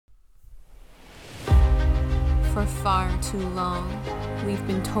For far too long, we've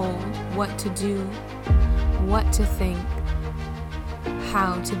been told what to do, what to think,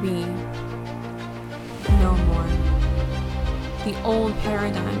 how to be. No more. The old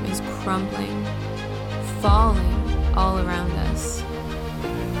paradigm is crumbling, falling all around us.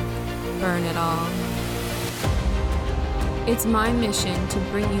 Burn it all. It's my mission to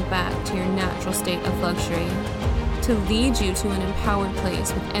bring you back to your natural state of luxury, to lead you to an empowered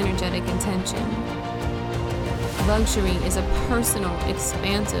place with energetic intention. Luxury is a personal,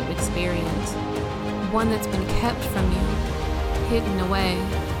 expansive experience, one that's been kept from you, hidden away,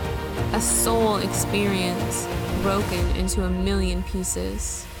 a soul experience broken into a million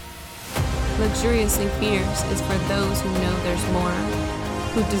pieces. Luxuriously fierce is for those who know there's more,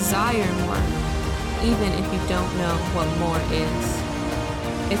 who desire more, even if you don't know what more is.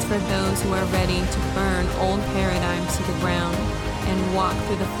 It's for those who are ready to burn old paradigms to the ground and walk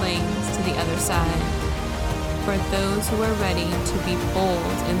through the flames to the other side. For those who are ready to be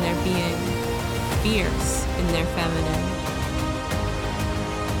bold in their being, fierce in their feminine.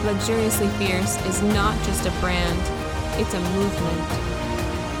 Luxuriously fierce is not just a brand, it's a movement.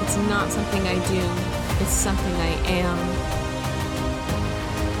 It's not something I do, it's something I am.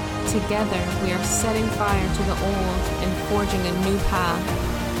 Together, we are setting fire to the old and forging a new path,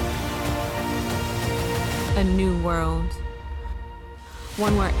 a new world.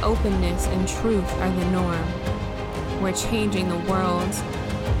 One where openness and truth are the norm, where changing the world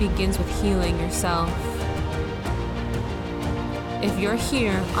begins with healing yourself. If you're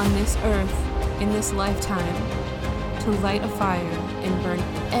here on this earth in this lifetime to light a fire and burn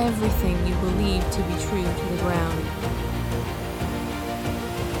everything you believe to be true to the ground,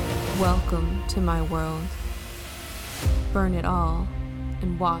 welcome to my world. Burn it all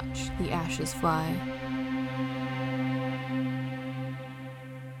and watch the ashes fly.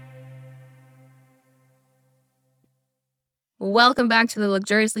 Welcome back to the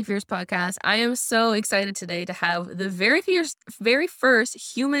Luxuriously Fierce podcast. I am so excited today to have the very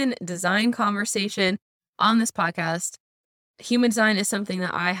first human design conversation on this podcast. Human design is something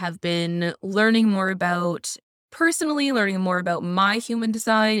that I have been learning more about personally, learning more about my human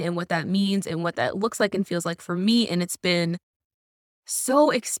design and what that means and what that looks like and feels like for me. And it's been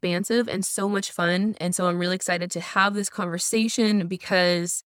so expansive and so much fun. And so I'm really excited to have this conversation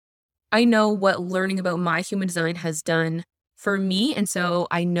because I know what learning about my human design has done for me, and so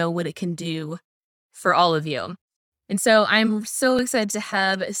I know what it can do for all of you. And so I'm so excited to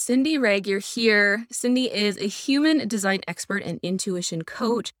have Cindy Regier here. Cindy is a human design expert and intuition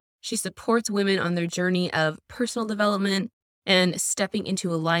coach. She supports women on their journey of personal development and stepping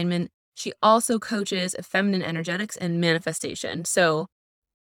into alignment. She also coaches feminine energetics and manifestation. So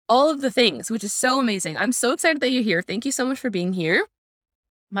all of the things, which is so amazing. I'm so excited that you're here. Thank you so much for being here.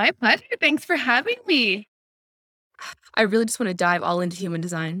 My pleasure. Thanks for having me. I really just want to dive all into human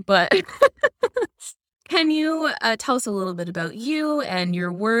design, but can you tell us a little bit about you and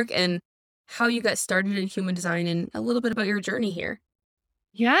your work and how you got started in human design and a little bit about your journey here?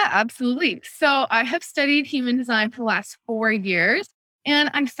 Yeah, absolutely. So I have studied human design for the last 4 years, and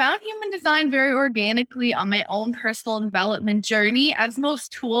I found human design very organically on my own personal development journey as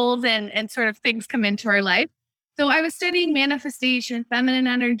most tools and sort of things come into our life. So I was studying manifestation, feminine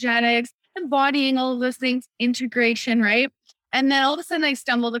energetics, embodying all of those things, integration, right? And then all of a sudden I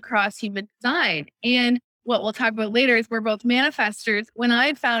stumbled across human design. And what we'll talk about later is we're both manifestors. When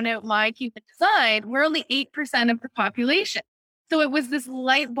I found out my human design, we're only 8% of the population. So it was this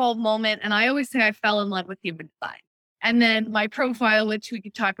light bulb moment. And I always say I fell in love with human design. And then my profile, which we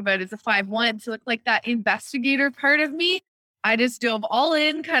could talk about, is a 5-1. So it's like that investigator part of me. I just dove all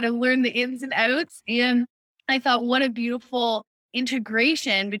in, kind of learned the ins and outs. And I thought, what a beautiful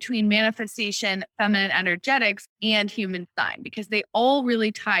integration between manifestation, feminine energetics, and human design, because they all really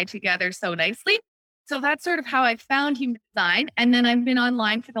tie together so nicely. So that's sort of how I found human design. And then I've been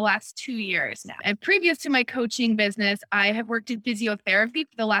online for the last 2 years now. And previous to my coaching business, I have worked in physiotherapy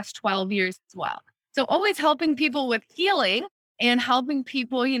for the last 12 years as well. So always helping people with healing and helping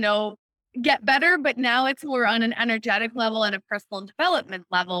people, get better. But now it's more on an energetic level and a personal development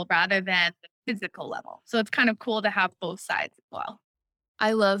level rather than physical level. So it's kind of cool to have both sides as well.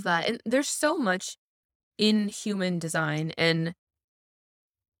 I love that. And there's so much in human design. And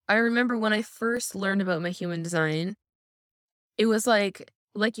I remember when I first learned about my human design, it was like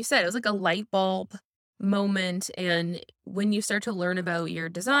you said, it was like a light bulb moment. And when you start to learn about your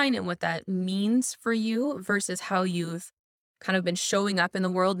design and what that means for you versus how you've kind of been showing up in the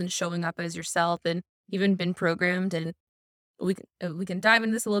world and showing up as yourself and even been programmed, and we can dive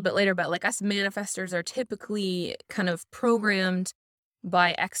into this a little bit later, but like us manifestors are typically kind of programmed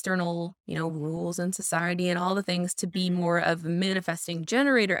by external, rules and society and all the things to be more of a manifesting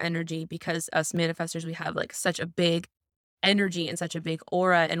generator energy, because us manifestors, we have like such a big energy and such a big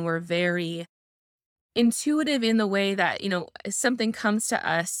aura, and we're very intuitive in the way that, something comes to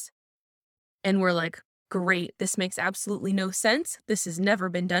us and we're like, great, this makes absolutely no sense. This has never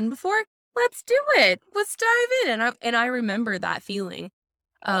been done before. Let's do it. Let's dive in. And I remember that feeling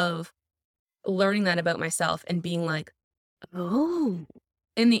of learning that about myself and being like, oh,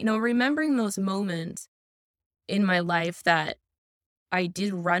 and remembering those moments in my life that I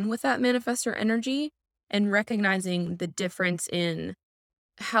did run with that manifestor energy, and recognizing the difference in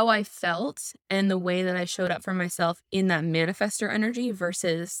how I felt and the way that I showed up for myself in that manifestor energy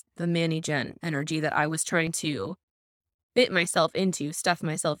versus the Manny-Gen energy that I was trying to fit myself into, stuff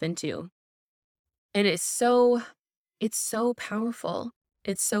myself into. And it's so powerful.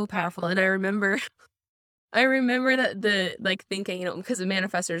 It's so powerful. And I remember that the like thinking, because the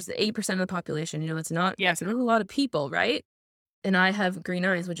manifestors, 8% of the population, it's not a lot of people, right? And I have green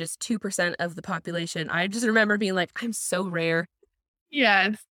eyes, which is 2% of the population. I just remember being like, I'm so rare.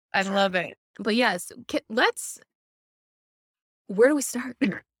 Yes, I love it. But yes, where do we start?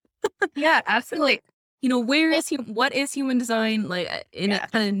 Yeah, absolutely. What is human design? Like in a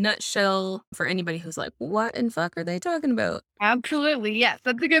kind of nutshell for anybody who's like, what in fuck are they talking about? Absolutely. Yes,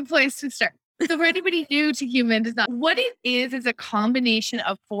 that's a good place to start. So for anybody new to human design, what it is a combination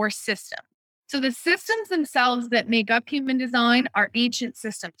of 4 systems. So the systems themselves that make up human design are ancient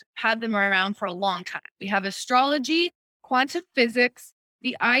systems. We've had them around for a long time. We have astrology, quantum physics,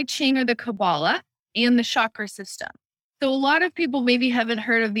 the I Ching or the Kabbalah, and the chakra system. So a lot of people maybe haven't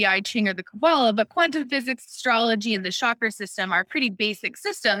heard of the I Ching or the Kabbalah, but quantum physics, astrology, and the chakra system are pretty basic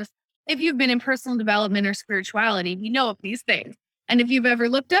systems. If you've been in personal development or spirituality, you know of these things. And if you've ever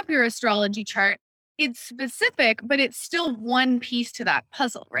looked up your astrology chart, it's specific, but it's still one piece to that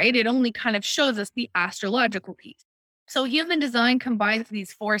puzzle, right? It only kind of shows us the astrological piece. So human design combines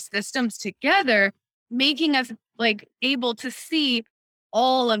these 4 systems together, making us like able to see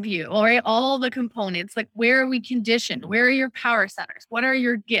all of you, all right? All the components, like where are we conditioned? Where are your power centers? What are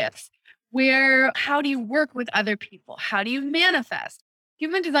your gifts? How do you work with other people? How do you manifest?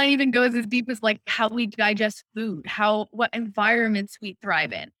 Human design even goes as deep as like how we digest food, what environments we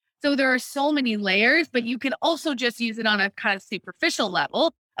thrive in. So there are so many layers, but you can also just use it on a kind of superficial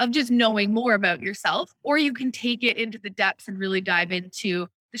level of just knowing more about yourself, or you can take it into the depths and really dive into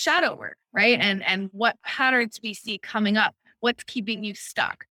the shadow work, right? And what patterns we see coming up, what's keeping you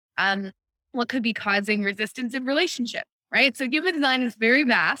stuck, what could be causing resistance in relationship, right? So human design is very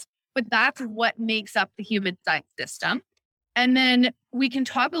vast, but that's what makes up the human design system. And then we can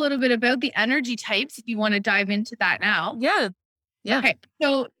talk a little bit about the energy types if you want to dive into that now. Yeah. Okay.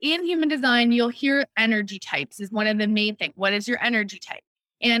 So in human design, you'll hear energy types is one of the main things. What is your energy type?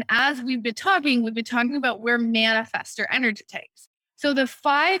 And as we've been talking about where manifestor energy types. So the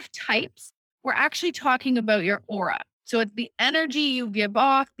 5 types, we're actually talking about your aura. So it's the energy you give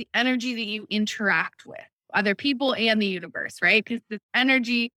off, the energy that you interact with other people and the universe, right? Because this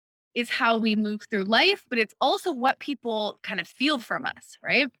energy is how we move through life, but it's also what people kind of feel from us,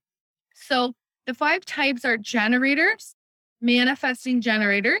 right? So the 5 types are generators, manifesting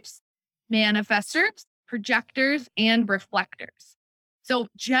generators, manifestors, projectors, and reflectors. So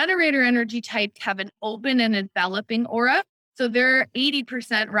generator energy types have an open and enveloping aura. So they're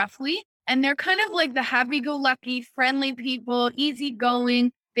 80% roughly, and they're kind of like the happy-go-lucky, friendly people,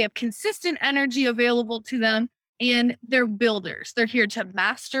 easygoing. They have consistent energy available to them. And they're builders. They're here to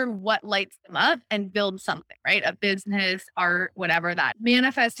master what lights them up and build something, right? A business, art, whatever that.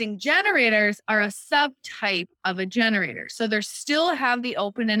 Manifesting generators are a subtype of a generator. So they still have the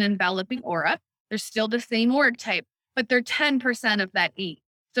open and enveloping aura. They're still the same org type, but they're 10% of that 8.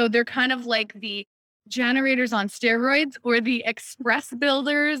 So they're kind of like the generators on steroids or the express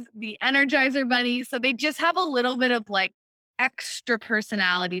builders, the energizer bunnies. So they just have a little bit of like extra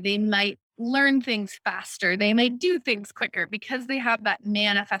personality. They might learn things faster. They may do things quicker because they have that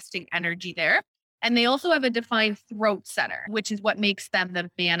manifesting energy there. And they also have a defined throat center, which is what makes them the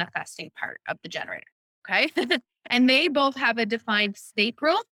manifesting part of the generator. Okay. And they both have a defined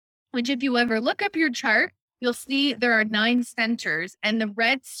sacral, which if you ever look up your chart, you'll see there are 9 centers and the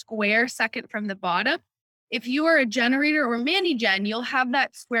red square second from the bottom. If you are a generator or Manny-Gen, you'll have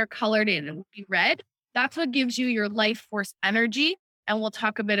that square colored in. It will be red. That's what gives you your life force energy. And we'll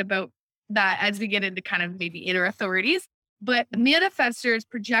talk a bit about that as we get into kind of maybe inner authorities. But manifestors,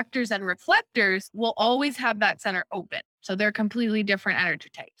 projectors, and reflectors will always have that center open. So they're completely different energy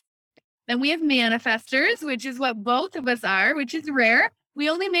types. Then we have manifestors, which is what both of us are, which is rare. We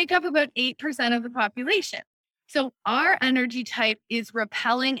only make up about 8% of the population. So our energy type is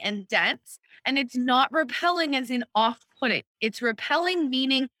repelling and dense, and it's not repelling as in off-putting. It's repelling,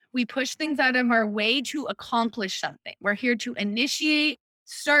 meaning we push things out of our way to accomplish something. We're here to initiate,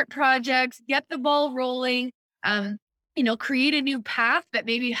 start projects, get the ball rolling, um, create a new path that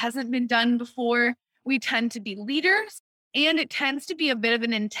maybe hasn't been done before. We tend to be leaders, and it tends to be a bit of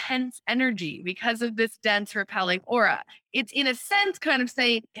an intense energy because of this dense repelling aura. It's in a sense kind of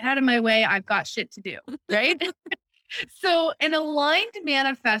saying, get out of my way, I've got shit to do, right? So an aligned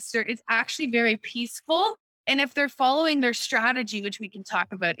manifester is actually very peaceful. And if they're following their strategy, which we can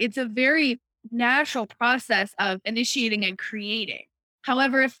talk about, it's a very natural process of initiating and creating.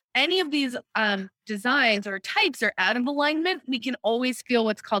 However, if any of these designs or types are out of alignment, we can always feel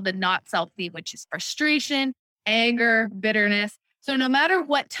what's called the not self theme, which is frustration, anger, bitterness. So no matter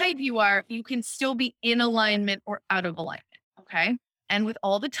what type you are, you can still be in alignment or out of alignment. Okay. And with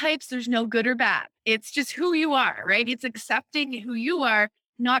all the types, there's no good or bad. It's just who you are, right? It's accepting who you are,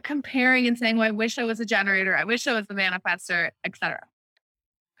 not comparing and saying, well, I wish I was a generator. I wish I was a manifester, etc.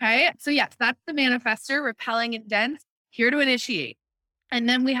 Okay. So yes, that's the manifester, repelling and dense, here to initiate. And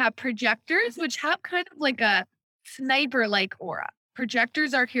then we have projectors, which have kind of like a sniper-like aura.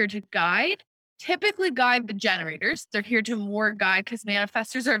 Projectors are here to guide, typically guide the generators. They're here to more guide because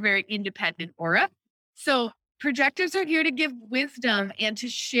manifestors are a very independent aura. So projectors are here to give wisdom and to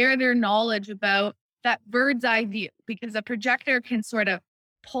share their knowledge about that bird's eye view, because a projector can sort of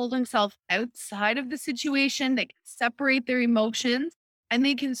pull themselves outside of the situation. They can separate their emotions, and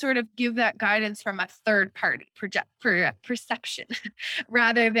they can sort of give that guidance from a third party perception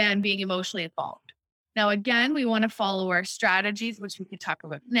rather than being emotionally involved. Now, again, we want to follow our strategies, which we could talk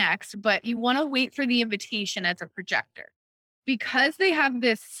about next, but you want to wait for the invitation as a projector. Because they have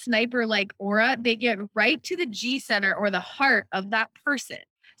this sniper-like aura, they get right to the G center or the heart of that person.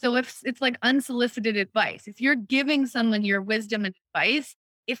 So if it's like unsolicited advice, if you're giving someone your wisdom and advice,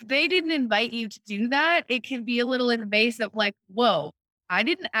 if they didn't invite you to do that, it can be a little invasive, like, whoa, I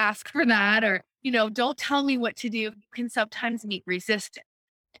didn't ask for that, or, don't tell me what to do. You can sometimes meet resistance.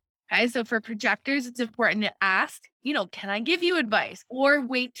 Okay. So for projectors, it's important to ask, can I give you advice, or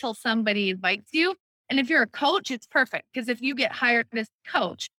wait till somebody invites you? And if you're a coach, it's perfect, because if you get hired as a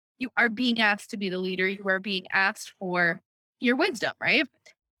coach, you are being asked to be the leader. You are being asked for your wisdom, right?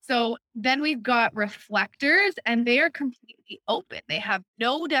 So then we've got reflectors, and they are completely open. They have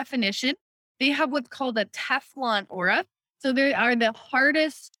no definition. They have what's called a Teflon aura. So they are the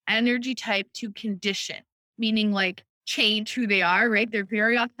hardest energy type to condition, meaning like change who they are, right? They're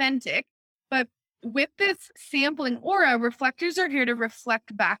very authentic. But with this sampling aura, reflectors are here to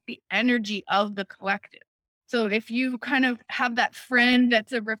reflect back the energy of the collective. So if you kind of have that friend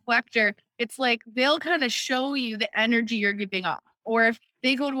that's a reflector, it's like they'll kind of show you the energy you're giving off. Or if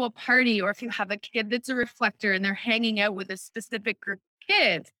they go to a party, or if you have a kid that's a reflector and they're hanging out with a specific group of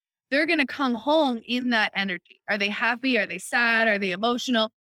kids, they're going to come home in that energy. Are they happy? Are they sad? Are they emotional?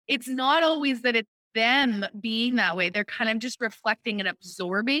 It's not always that it's them being that way. They're kind of just reflecting and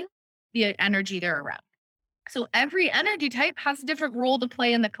absorbing the energy they're around. So every energy type has a different role to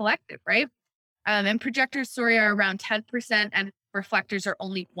play in the collective, right? And projectors, are around 10%, and reflectors are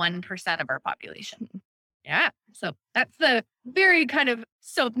only 1% of our population. Yeah. So that's the very kind of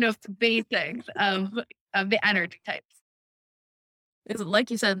soap notes basics of the energy types.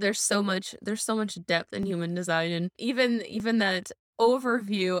 Like you said, there's so much depth in human design, and even that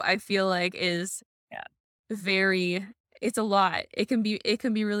overview, I feel like, is very, it's a lot. It can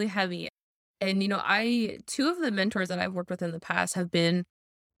be really heavy. And two of the mentors that I've worked with in the past have been,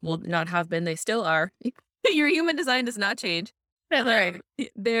 well, not have been, they still are. Your human design does not change. That's right.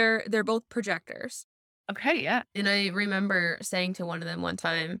 They're both projectors. Okay, yeah. And I remember saying to one of them one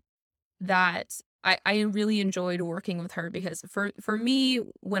time that I really enjoyed working with her, because for me,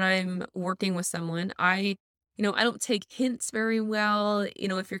 when I'm working with someone, I don't take hints very well.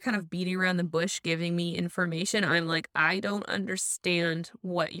 If you're kind of beating around the bush, giving me information, I'm like, I don't understand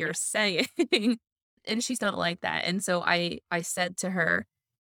what you're saying. And she's not like that. And so I said to her,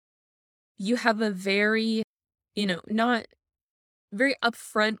 you have a very, not very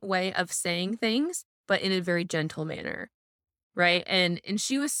upfront way of saying things, but in a very gentle manner. Right. And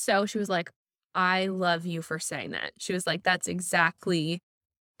she was like, I love you for saying that. She was like, that's exactly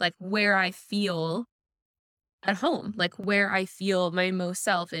like where I feel at home, like where I feel my most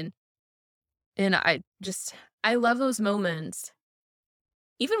self. And I love those moments.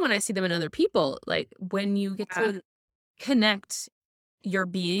 Even when I see them in other people, like when you get to connect your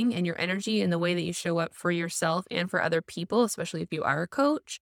being and your energy and the way that you show up for yourself and for other people, especially if you are a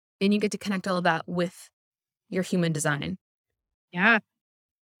coach, and you get to connect all of that with your human design. Yeah,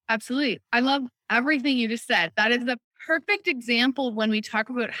 Absolutely. I love everything you just said. That is the perfect example when we talk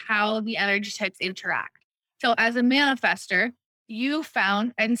about how the energy types interact. So, as a manifester, you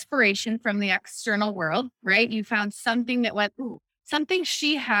found inspiration from the external world, right? You found something that went, ooh, something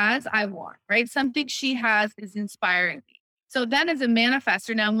she has, I want, right? Something she has is inspiring me. So, then as a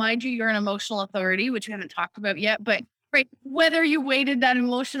manifester, now, mind you, you're an emotional authority, which we haven't talked about yet, but right, whether you weighted that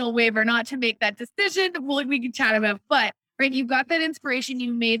emotional wave or not to make that decision, we can chat about. But right? You got that inspiration,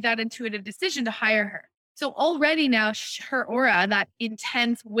 you made that intuitive decision to hire her. So already now her aura, that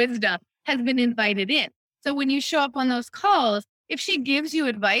intense wisdom has been invited in. So when you show up on those calls, if she gives you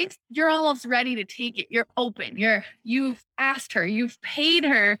advice, you're almost ready to take it. You're open. You've asked her, you've paid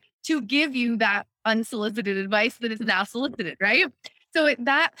her to give you that unsolicited advice that is now solicited, right? So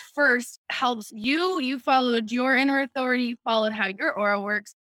that first helps you. You followed your inner authority, you followed how your aura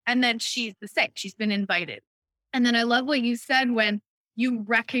works, and then she's the same. She's been invited. And then I love what you said when you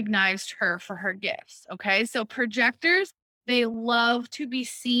recognized her for her gifts. Okay. So projectors, they love to be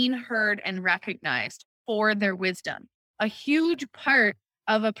seen, heard, and recognized for their wisdom. A huge part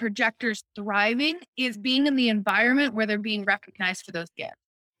of a projector's thriving is being in the environment where they're being recognized for those gifts.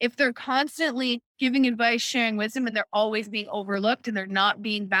 If they're constantly giving advice, sharing wisdom, and they're always being overlooked and they're not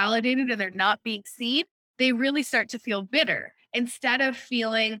being validated and they're not being seen, they really start to feel bitter instead of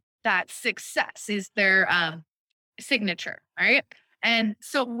feeling that success is their signature, right? And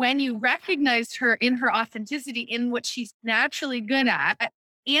so when you recognized her in her authenticity, in what she's naturally good at,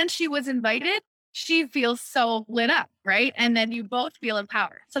 and she was invited, she feels so lit up, right? And then you both feel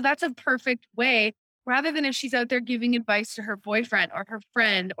empowered. So that's a perfect way, rather than if she's out there giving advice to her boyfriend or her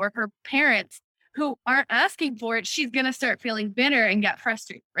friend or her parents who aren't asking for it, she's going to start feeling bitter and get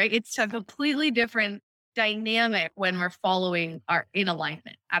frustrated, right? It's a completely different dynamic when we're following our in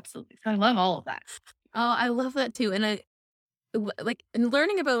alignment. Absolutely. So I love all of that. Oh, I love that too. And like in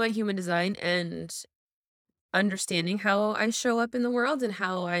learning about my human design and understanding how I show up in the world and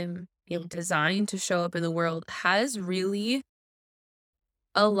how I'm, designed to show up in the world has really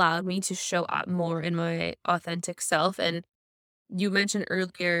allowed me to show up more in my authentic self. And you mentioned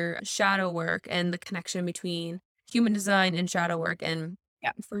earlier shadow work and the connection between human design and shadow work. And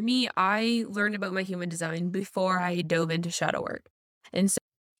Yeah. for me, I learned about my human design before I dove into shadow work. And so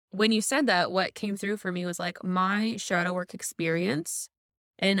when you said that, what came through for me was like my shadow work experience.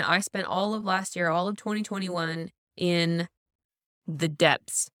 And I spent all of last year, all of 2021 in the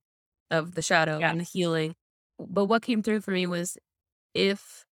depths of the shadow Yeah. and the healing. But what came through for me was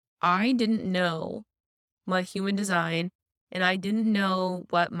if I didn't know my human design and I didn't know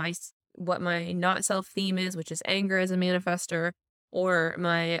what my not self theme is, which is anger as a manifester, or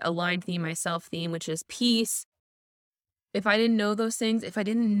my aligned theme, my self theme, which is peace. If I didn't know those things, if I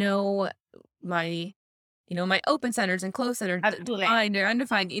didn't know my, my open centers and closed centers, Absolutely. defined or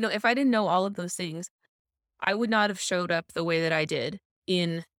undefined, if I didn't know all of those things, I would not have showed up the way that I did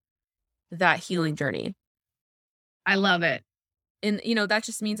in that healing journey. I love it. And, that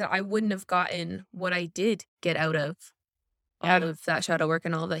just means that I wouldn't have gotten what I did get out of that shadow work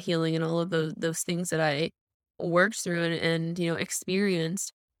and all of that healing and all of those things that I worked through and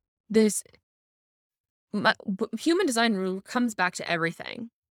experienced. This human design rule comes back to everything.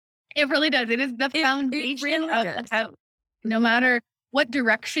 It really does. It is the foundation really of does. the house. No matter what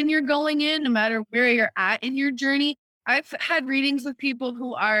direction you're going in, no matter where you're at in your journey. I've had readings with people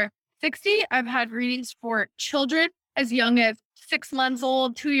who are 60. I've had readings for children as young as 6 months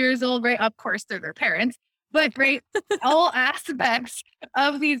old, 2 years old, right? Of course, they're their parents, but right, all aspects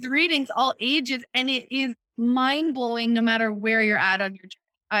of these readings, all ages, and it is mind blowing no matter where you're at on your journey.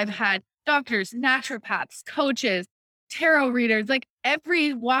 I've had doctors, naturopaths, coaches, tarot readers, like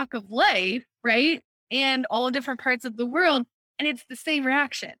every walk of life, right? And all different parts of the world. And it's the same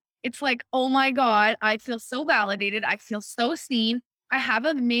reaction. It's like, oh my God, I feel so validated. I feel so seen. I have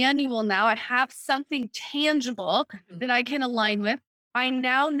a manual now. I have something tangible that I can align with. I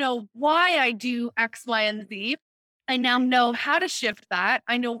now know why I do X, Y, and Z. I now know how to shift that.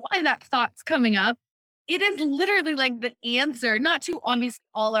 I know why that thought's coming up. It is literally like the answer, not to obviously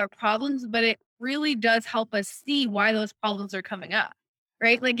all our problems, but it really does help us see why those problems are coming up,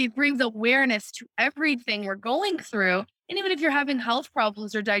 right? Like it brings awareness to everything we're going through. And even if you're having health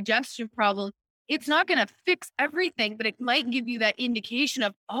problems or digestion problems, it's not going to fix everything, but it might give you that indication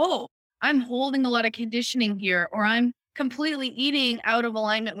of, oh, I'm holding a lot of conditioning here, or I'm completely eating out of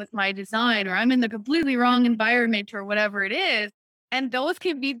alignment with my design, or I'm in the completely wrong environment, or whatever it is. And those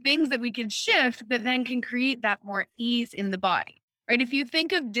can be things that we can shift that then can create that more ease in the body, right? If you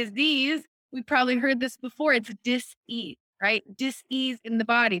think of disease, we probably heard this before, it's dis-ease, right? Dis-ease in the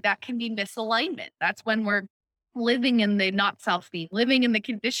body. That can be misalignment. That's when we're living in the not self-being, living in the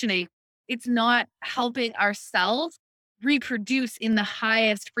conditioning, it's not helping our cells reproduce in the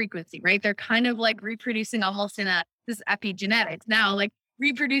highest frequency, right? They're kind of like reproducing almost in this epigenetics now, like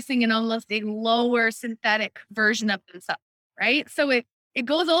reproducing in almost a lower synthetic version of themselves, right? So it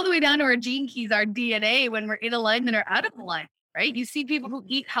goes all the way down to our gene keys, our DNA, when we're in alignment or out of alignment, right? You see people who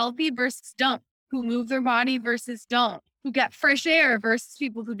eat healthy versus don't, who move their body versus don't, who get fresh air versus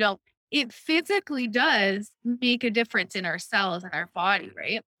people who don't. It physically does make a difference in our cells and our body,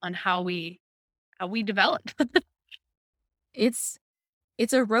 right? On how we develop. It's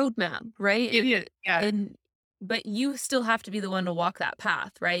it's a roadmap, right? It is, yeah, And but you still have to be the one to walk that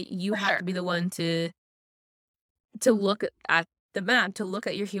path, right? You for have sure. to be the one to look at the map, to look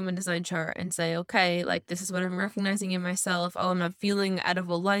at your human design chart and say, okay, like this is what I'm recognizing in myself. Oh, I'm not feeling out of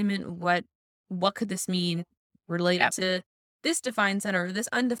alignment. What could this mean related Yeah, to this defined center or this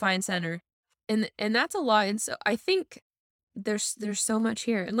undefined center? And that's a lot. And so I think there's so much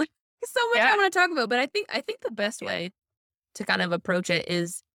here and like so much I yeah, want to talk about. But I think the best yeah, way to kind of approach it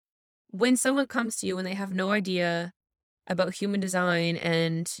is when someone comes to you and they have no idea about human design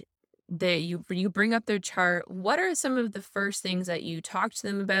and you bring up their chart, what are some of the first things that you talk to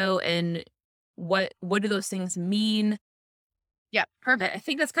them about and what do those things mean? yeah, perfect. I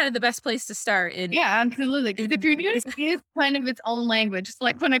think that's kind of the best place to start Yeah, absolutely. Because if you're new, is it is kind of its own language. It's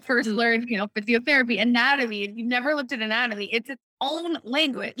like when I first learned, physiotherapy, anatomy, and you've never looked at anatomy, it's its own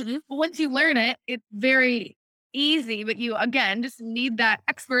language. Mhm. But once you learn it, it's very easy. But you, again, just need that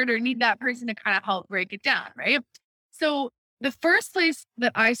expert or need that person to kind of help break it down, right? So the first place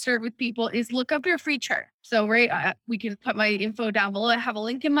that I start with people is look up your free chart. So, right, we can put my info down below. I have a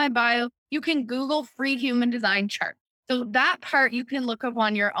link in my bio. You can Google free human design chart. So that part you can look up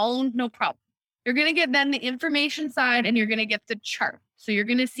on your own, no problem. You're going to get then the information side and you're going to get the chart. So you're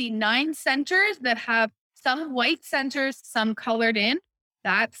going to see 9 centers that have some white centers, some colored in.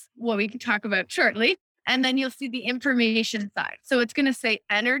 That's what we can talk about shortly. And then you'll see the information side. So it's going to say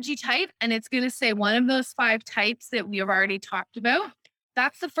energy type and it's going to say one of those 5 types that we have already talked about.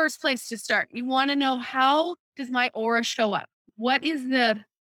 That's the first place to start. You want to know, how does my aura show up? What is the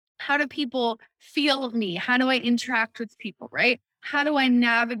How do people feel of me? How do I interact with people, right? How do I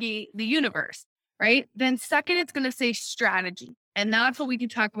navigate the universe, right? Then second, it's going to say strategy. And that's what we can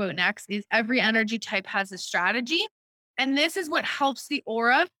talk about next is every energy type has a strategy. And this is what helps the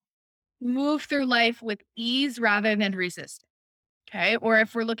aura move through life with ease rather than resistance. Okay. Or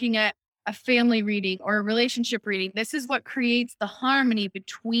if we're looking at a family reading or a relationship reading, this is what creates the harmony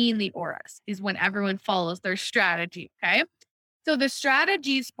between the auras, is when everyone follows their strategy. Okay. So the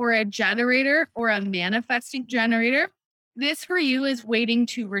strategies for a generator or a manifesting generator, this for you is waiting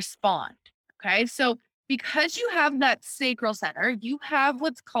to respond. Okay. So because you have that sacral center, you have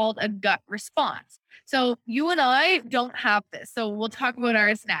what's called a gut response. So you and I don't have this. So we'll talk about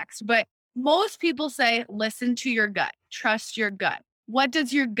ours next. But most people say, listen to your gut, trust your gut. What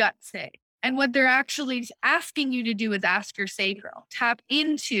does your gut say? And what they're actually asking you to do is ask your sacral, tap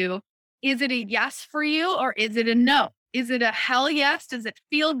into, is it a yes for you or is it a no? Is it a hell yes? Does it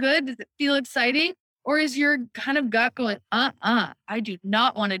feel good? Does it feel exciting? Or is your kind of gut going, I do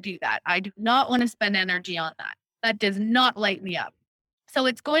not want to do that. I do not want to spend energy on that. That does not light me up. So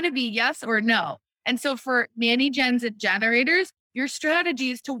it's going to be yes or no. And so for Manny Gens and generators, your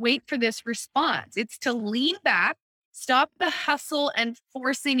strategy is to wait for this response. It's to lean back, stop the hustle and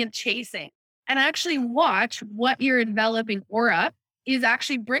forcing and chasing, and actually watch what your enveloping aura is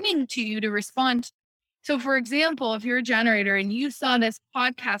actually bringing to you to respond. So, for example, if you're a generator and you saw this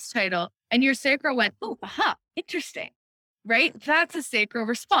podcast title and your sacral went, oh, aha, interesting, right? That's a sacral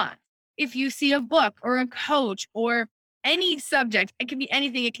response. If you see a book or a coach or any subject, it can be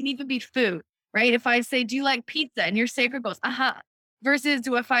anything, it can even be food, right? If I say, do you like pizza? And your sacral goes, aha, versus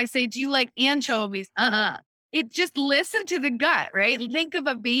if I say, do you like anchovies? It just listen to the gut, right? Think of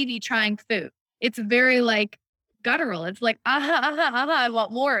a baby trying food. It's very like guttural. It's like, I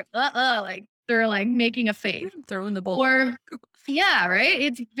want more. Like they're like making a face. throwing the bolt. Or yeah, right?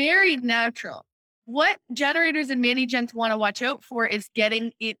 It's very natural. What generators and mani gens want to watch out for is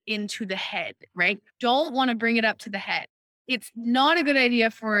getting it into the head, right? Don't want to bring it up to the head. It's not a good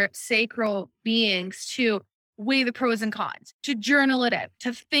idea for sacral beings to weigh the pros and cons, to journal it out,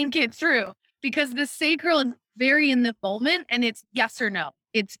 to think it through, because the sacral is very in the moment and it's yes or no.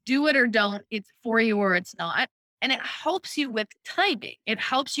 It's do it or don't. It's for you or it's not. And it helps you with timing. It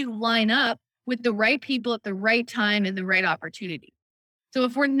helps you line up with the right people at the right time and the right opportunity. So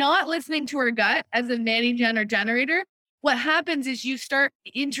if we're not listening to our gut as a Manny Gen or generator, what happens is you start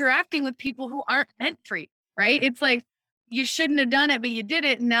interacting with people who aren't meant for you, right? It's like you shouldn't have done it, but you did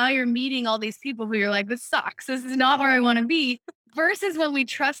it. And now you're meeting all these people who you're like, this sucks. This is not where I want to be. Versus when we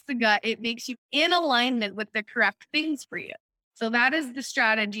trust the gut, it makes you in alignment with the correct things for you. So that is the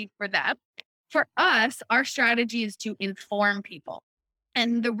strategy for them. For us, our strategy is to inform people.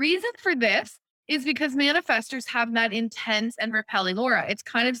 And the reason for this is because manifestors have that intense and repelling aura. It's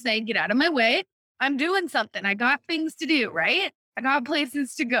kind of saying, get out of my way. I'm doing something. I got things to do, right? I got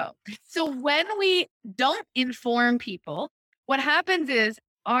places to go. So when we don't inform people, what happens is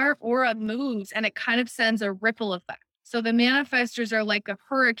our aura moves and it kind of sends a ripple effect. So the manifestors are like a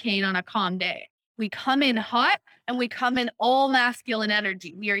hurricane on a calm day. We come in hot and we come in all masculine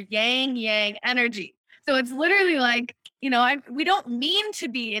energy. We are yang energy. So it's literally like, we don't mean to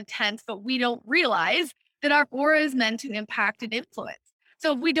be intense, but we don't realize that our aura is meant to impact and influence.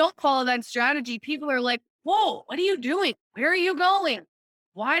 So if we don't follow that strategy, people are like, whoa, what are you doing? Where are you going?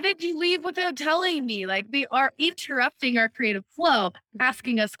 Why did you leave without telling me? Like they are interrupting our creative flow,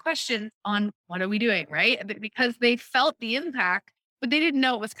 asking us questions on what are we doing, right? Because they felt the impact, but they didn't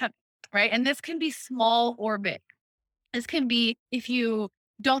know it was coming, right? And this can be small or big. This can be if you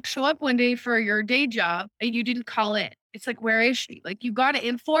don't show up one day for your day job and you didn't call in. It's like, where is she? Like you got to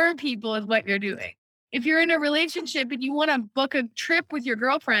inform people of what you're doing. If you're in a relationship and you want to book a trip with your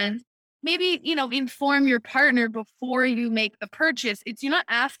girlfriend, maybe, inform your partner before you make the purchase. You're not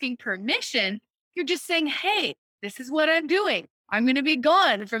asking permission. You're just saying, hey, this is what I'm doing. I'm going to be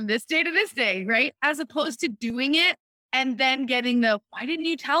gone from this day to this day, right? As opposed to doing it and then getting why didn't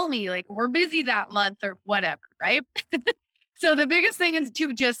you tell me? Like we're busy that month or whatever, right? So the biggest thing is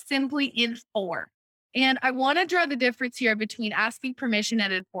to just simply inform. And I want to draw the difference here between asking permission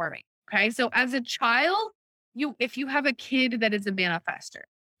and informing. Okay. So as a child, if you have a kid that is a manifestor,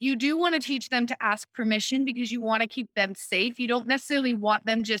 you do want to teach them to ask permission because you want to keep them safe. You don't necessarily want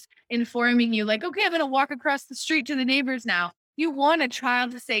them just informing you like, okay, I'm going to walk across the street to the neighbors now. You want a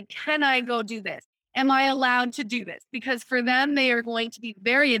child to say, can I go do this? Am I allowed to do this? Because for them, they are going to be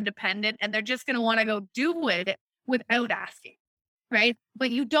very independent and they're just going to want to go do it without asking, right? But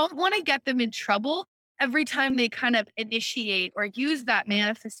you don't want to get them in trouble every time they kind of initiate or use that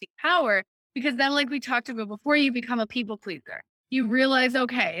manifesting power, because then, like we talked about before, you become a people pleaser. You realize,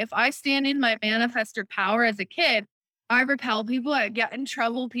 okay, if I stand in my manifestor power as a kid, I repel people, I get in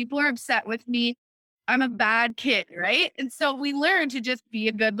trouble, people are upset with me. I'm a bad kid, right? And so we learn to just be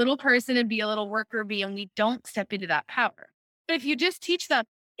a good little person and be a little worker bee, and we don't step into that power. But if you just teach them,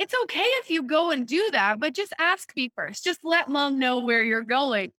 it's okay if you go and do that, but just ask me first. Just let mom know where you're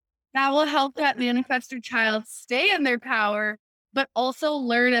going. That will help that manifestor child stay in their power, but also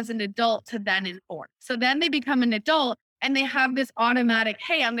learn as an adult to then inform. So then they become an adult and they have this automatic,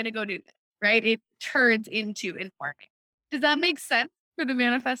 hey, I'm going to go do this, right? It turns into informing. Does that make sense for the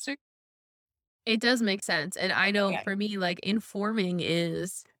manifestor? It does make sense. And I know for me, like informing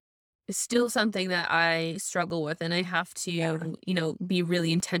is still something that I struggle with. And I have to, be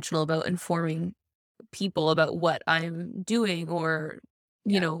really intentional about informing people about what I'm doing or,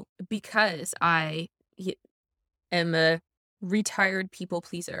 because I am a retired people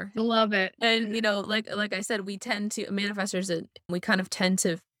pleaser. Love it. And, like I said, we tend to manifestors, we kind of tend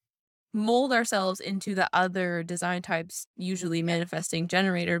to mold ourselves into the other design types, usually manifesting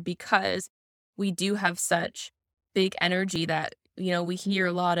generator, because we do have such big energy that, we hear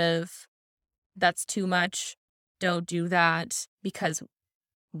a lot of that's too much. Don't do that, because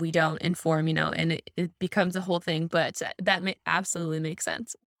we don't inform, and it becomes a whole thing. But that absolutely makes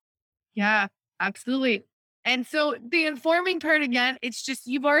sense. Yeah, absolutely. And so the informing part, again, it's just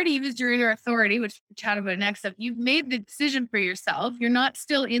you've already used your inner authority, which we'll chat about next up. You've made the decision for yourself. You're not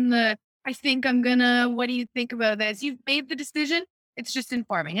still in the, I think I'm gonna, what do you think about this? You've made the decision. It's just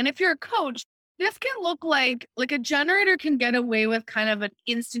informing. And if you're a coach, this can look like a generator can get away with kind of an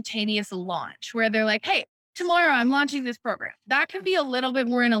instantaneous launch where they're like, hey, tomorrow I'm launching this program. That can be a little bit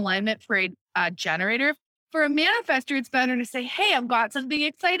more in alignment for a generator. For a manifestor, it's better to say, hey, I've got something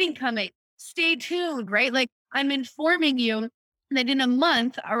exciting coming. Stay tuned, right? Like I'm informing you that in a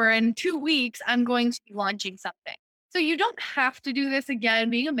month or in 2 weeks, I'm going to be launching something. So you don't have to do this again.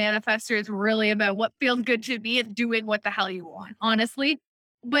 Being a manifestor is really about what feels good to me and doing what the hell you want, honestly.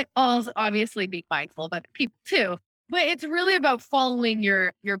 But also obviously be mindful about people too. But it's really about following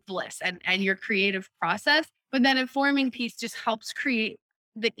your bliss and your creative process. But that informing piece just helps create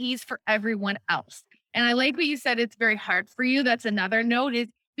the ease for everyone else. And I like what you said, it's very hard for you. That's another note is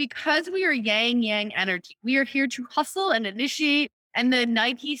because we are yang energy. We are here to hustle and initiate. And the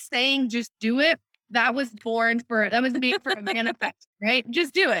Nike saying, just do it. That was made for a manifest, right?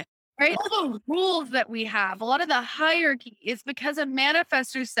 Just do it. Right? All the rules that we have, a lot of the hierarchy is because a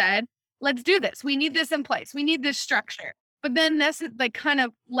manifestor said, let's do this. We need this in place. We need this structure. But then that's like kind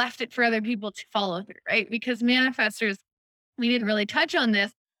of left it for other people to follow through, right? Because manifestors, we didn't really touch on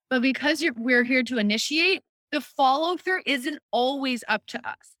this, but because we're here to initiate, the follow through isn't always up to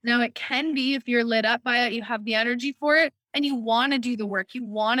us. Now, it can be if you're lit up by it, you have the energy for it, and you want to do the work, you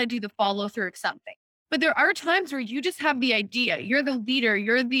want to do the follow through of something. But there are times where you just have the idea, you're the leader,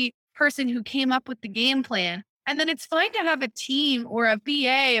 you're the person who came up with the game plan. And then it's fine to have a team or a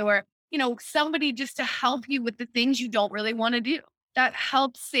VA or, somebody just to help you with the things you don't really want to do. That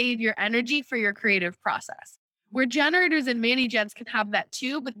helps save your energy for your creative process. Where generators and mini gens can have that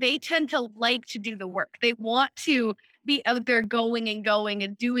too, but they tend to like to do the work. They want to be out there going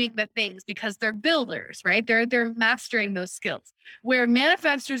and doing the things because they're builders, right? They're mastering those skills. Where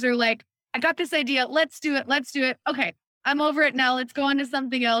manifestors are like, I got this idea, let's do it. Okay, I'm over it now. Let's go on to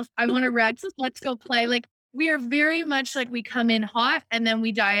something else. I want to rest. Let's go play. Like, we are very much like we come in hot and then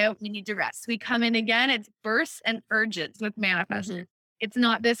we die out. We need to rest. We come in again. It's bursts and urges with manifestors. It's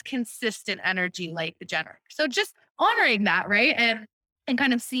not this consistent energy like the generator. So just honoring that, right? And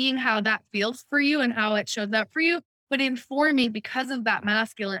kind of seeing how that feels for you and how it shows up for you, but informing because of that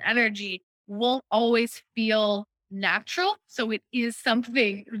masculine energy won't always feel natural. So it is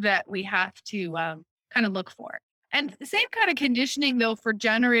something that we have to kind of look for. And the same kind of conditioning though for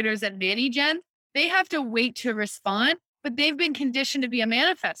generators and mini gens, they have to wait to respond, but they've been conditioned to be a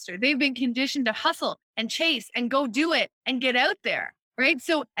manifester. They've been conditioned to hustle and chase and go do it and get out there. Right.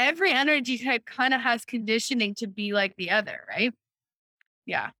 So every energy type kind of has conditioning to be like the other. Right.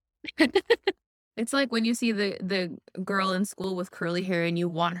 Yeah. It's like when you see the girl in school with curly hair and you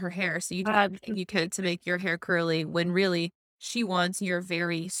want her hair. So you do everything you can to make your hair curly when really she wants your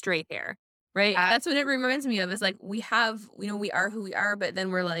very straight hair. Right. That's what it reminds me of. Is like we have, we are who we are, but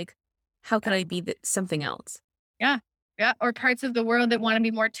then we're like, how can I be something else? Yeah. Yeah. Or parts of the world that want to be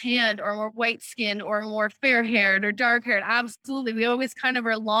more tanned or more white skinned or more fair haired or dark haired. Absolutely. We always kind of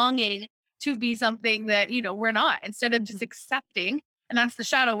are longing to be something that, we're not, instead of just accepting. And that's the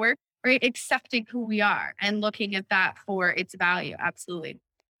shadow work, right? Accepting who we are and looking at that for its value. Absolutely.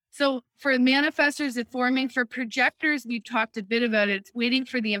 So for manifestors and forming, for projectors, we've talked a bit about it. It's waiting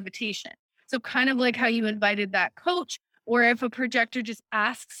for the invitation. So kind of like how you invited that coach. Or if a projector just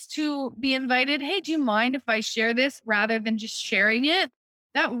asks to be invited, hey, do you mind if I share this rather than just sharing it?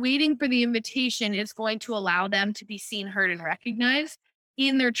 That waiting for the invitation is going to allow them to be seen, heard, and recognized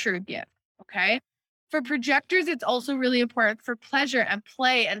in their true gift. Okay. For projectors, it's also really important for pleasure and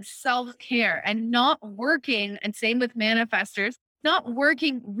play and self-care and not working. And same with manifestors, not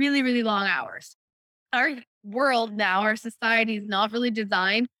working really, really long hours. Our world now, our society is not really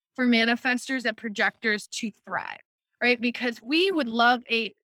designed for manifestors and projectors to thrive. Right? Because we would love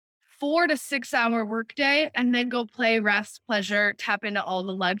a 4 to 6 hour workday and then go play, rest, pleasure, tap into all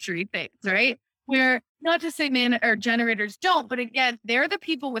the luxury things, right? Where not to say generators don't, but again, they're the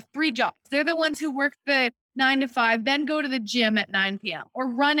people with 3 jobs. They're the ones who work the 9 to 5, then go to the gym at 9 p.m. or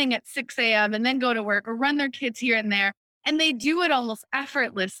running at 6 a.m. and then go to work or run their kids here and there. And they do it almost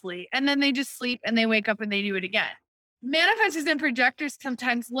effortlessly. And then they just sleep and they wake up and they do it again. Manifestors and projectors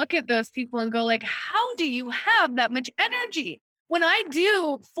sometimes look at those people and go like, how do you have that much energy? When I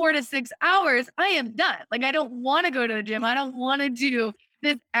do 4 to 6 hours, I am done. Like, I don't want to go to the gym. I don't want to do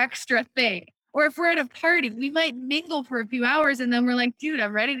this extra thing. Or if we're at a party, we might mingle for a few hours and then we're like, dude,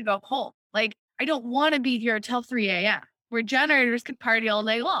 I'm ready to go home. Like, I don't want to be here till 3 a.m. Where generators can party all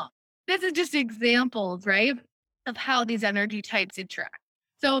day long. This is just examples, right, of how these energy types interact.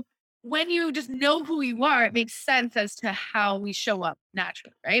 So when you just know who you are, it makes sense as to how we show up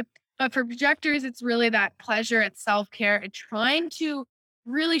naturally, right? But for projectors, it's really that pleasure and self-care and trying to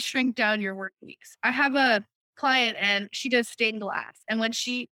really shrink down your work weeks. I have a client and she does stained glass. And when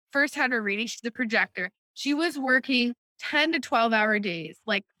she first had her reading, she's a projector. She was working 10 to 12-hour days,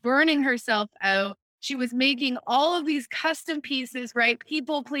 like burning herself out. She was making all of these custom pieces, right?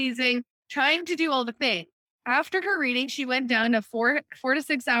 People pleasing, trying to do all the things. After her reading, she went down to 4 to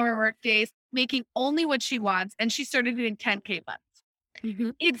 6 hour work days, making only what she wants. And she started doing 10K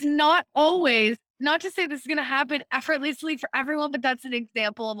months. It's not always, not to say this is going to happen effortlessly for everyone, but that's an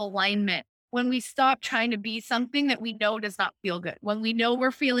example of alignment. When we stop trying to be something that we know does not feel good, when we know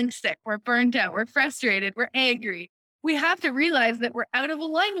we're feeling sick, we're burned out, we're frustrated, we're angry, we have to realize that we're out of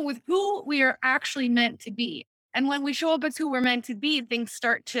alignment with who we are actually meant to be. And when we show up as who we're meant to be, things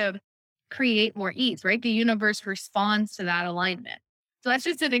start to create more ease, right? The universe responds to that alignment. So that's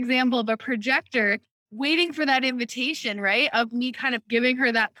just an example of a projector waiting for that invitation, right? Of me kind of giving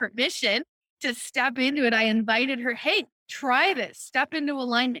her that permission to step into it. I invited her, hey, try this, step into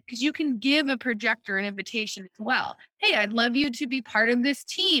alignment, because you can give a projector an invitation as well. Hey, I'd love you to be part of this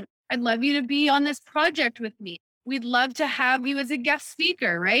team. I'd love you to be on this project with me. We'd love to have you as a guest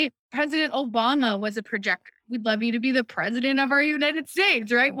speaker, right? President Obama was a projector. We'd love you to be the president of our United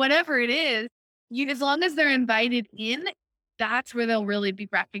States, right? Whatever it is, as long as they're invited in, that's where they'll really be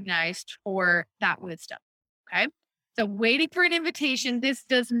recognized for that wisdom. Okay. So waiting for an invitation, this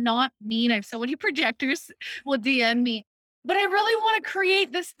does not mean I have so many projectors will DM me, but I really want to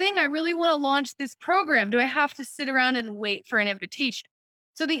create this thing. I really want to launch this program. Do I have to sit around and wait for an invitation?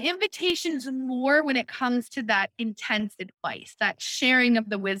 So the invitation's more when it comes to that intense advice, that sharing of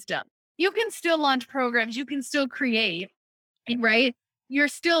the wisdom. You can still launch programs, you can still create, right? You're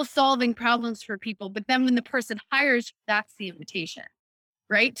still solving problems for people, but then when the person hires you, that's the invitation,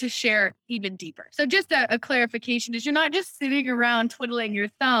 right? To share even deeper. So just a clarification is you're not just sitting around twiddling your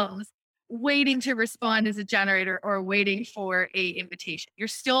thumbs, waiting to respond as a generator or waiting for a invitation. You're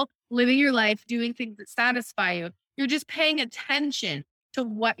still living your life, doing things that satisfy you. You're just paying attention to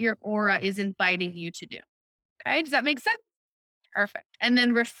what your aura is inviting you to do. Okay. Does that make sense? Perfect. And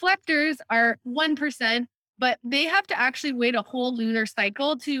then reflectors are 1%, but they have to actually wait a whole lunar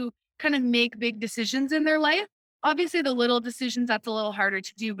cycle to kind of make big decisions in their life. Obviously, the little decisions, that's a little harder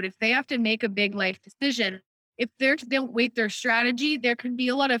to do, but if they have to make a big life decision, if they don't wait their strategy, there can be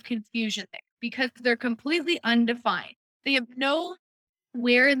a lot of confusion there because they're completely undefined. They have no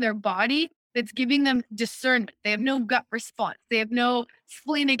where in their body that's giving them discernment. They have no gut response. They have no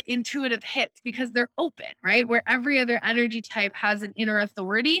splenic intuitive hits because they're open, right? Where every other energy type has an inner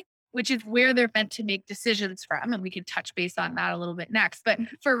authority, which is where they're meant to make decisions from. And we can touch base on that a little bit next. But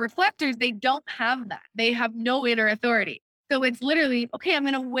for reflectors, they don't have that. They have no inner authority. So it's literally, okay, I'm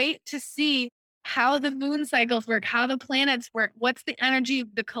going to wait to see how the moon cycles work, how the planets work, what's the energy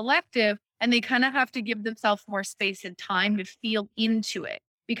of the collective. And they kind of have to give themselves more space and time to feel into it.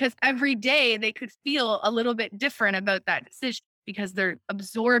 Because every day they could feel a little bit different about that decision because they're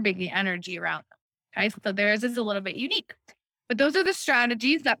absorbing the energy around them. Okay. So theirs is a little bit unique. But those are the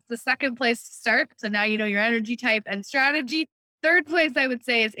strategies. That's the second place to start. So now you know your energy type and strategy. Third place I would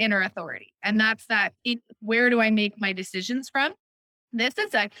say is inner authority. And that's where do I make my decisions from? This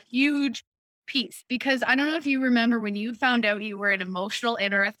is a huge piece because I don't know if you remember when you found out you were an emotional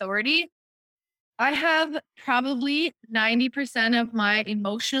inner authority. I have probably 90% of my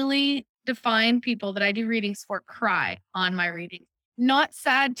emotionally defined people that I do readings for cry on my readings. Not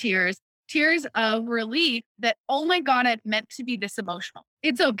sad tears, tears of relief that, oh my God, I meant to be this emotional.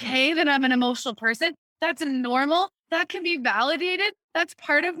 It's okay that I'm an emotional person. That's normal. That can be validated. That's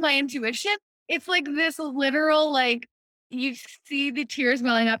part of my intuition. It's like this literal, like, you see the tears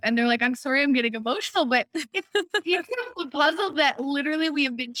welling up and they're like, I'm sorry, I'm getting emotional, but it's a puzzle that literally we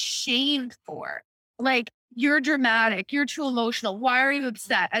have been shamed for. Like, you're dramatic. You're too emotional. Why are you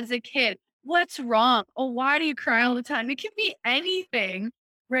upset as a kid? What's wrong? Oh, why do you cry all the time? It can be anything,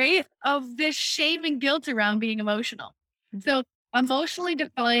 right? Of this shame and guilt around being emotional. So emotionally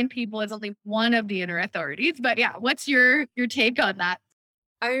defined people is only one of the inner authorities. But yeah, what's your take on that?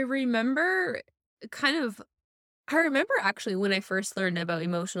 I remember actually when I first learned about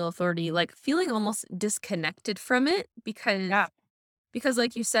emotional authority, like feeling almost disconnected from it because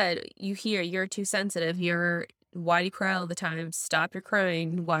like you said, you're too sensitive. Why do you cry all the time? Stop your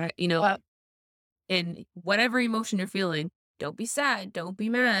crying. Why, and whatever emotion you're feeling, don't be sad. Don't be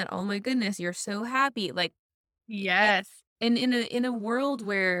mad. Oh my goodness, you're so happy. Like, yes. And in a world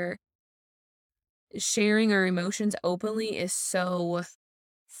where sharing our emotions openly is so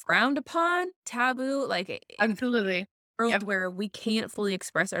frowned upon, taboo, like Absolutely. World where we can't fully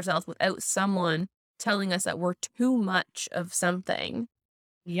express ourselves without someone telling us that we're too much of something.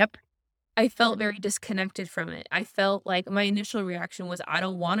 Yep. I felt very disconnected from it. I felt like my initial reaction was, I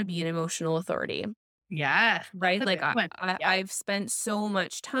don't want to be an emotional authority. Yeah. Right? Like I've spent so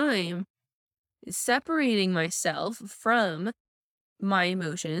much time separating myself from my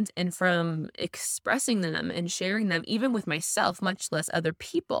emotions and from expressing them and sharing them, even with myself, much less other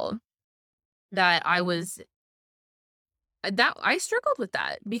people, that I struggled with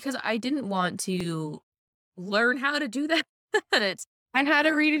that because I didn't want to learn how to do that. I had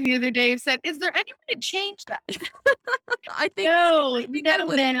a reading the other day who said, is there any way to change that? I think no, I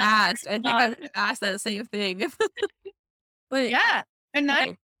was asked. I think I asked that same thing. But yeah. And that,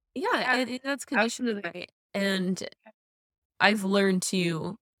 and that's conditioned, right? And I've learned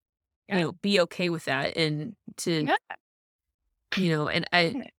to, be okay with that and to, and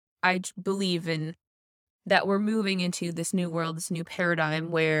I believe in that we're moving into this new world, this new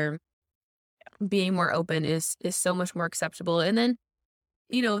paradigm where being more open is so much more acceptable. And then,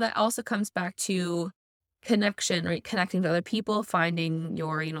 that also comes back to connection, right? Connecting to other people, finding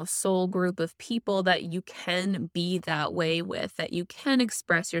your, soul group of people that you can be that way with, that you can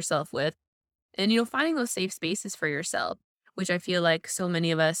express yourself with. And, finding those safe spaces for yourself, which I feel like so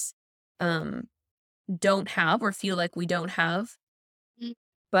many of us um don't have or feel like we don't have. Mm.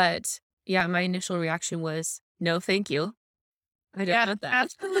 But yeah, my initial reaction was, no, thank you. I don't Yeah, want that.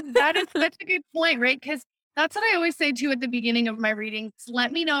 absolutely. That is such a good point, right? Because that's what I always say too at the beginning of my readings.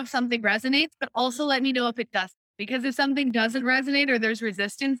 Let me know if something resonates, but also let me know if it doesn't. Because if something doesn't resonate or there's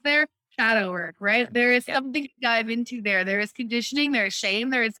resistance there, shadow work, right? There is Yep. something to dive into there. There is conditioning, there is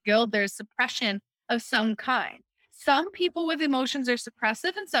shame, there is guilt, there's suppression of some kind. Some people with emotions are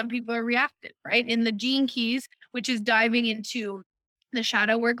suppressive and some people are reactive, right? In the Gene Keys, which is diving into the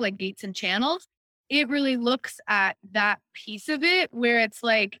shadow work like gates and channels, it really looks at that piece of it where it's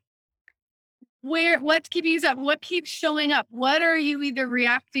like, what keeps up? What keeps showing up? What are you either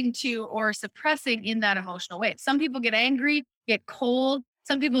reacting to or suppressing in that emotional way? Some people get angry, get cold.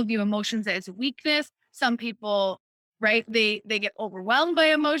 Some people view emotions as weakness. Some people, right, they get overwhelmed by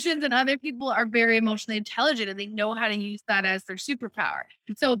emotions, and other people are very emotionally intelligent and they know how to use that as their superpower.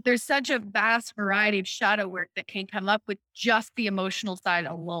 So there's such a vast variety of shadow work that can come up with just the emotional side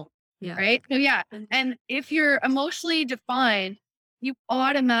alone. Yeah. Right. So yeah. And if you're emotionally defined, you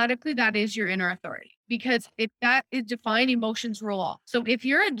automatically, that is your inner authority, because if that is defined, emotions roll off. So if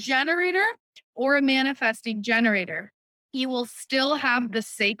you're a generator or a manifesting generator, you will still have the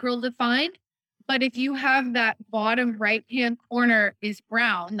sacral defined. But if you have that bottom right hand corner is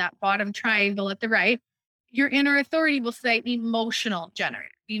brown, that bottom triangle at the right, your inner authority will say emotional generator,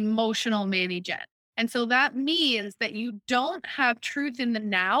 emotional mani gen. And so that means that you don't have truth in the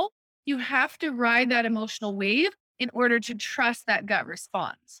now. You have to ride that emotional wave in order to trust that gut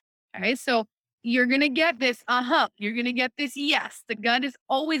response. Okay. So you're going to get this, you're going to get this, yes. The gut is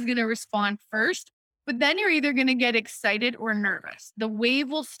always going to respond first, but then you're either going to get excited or nervous. The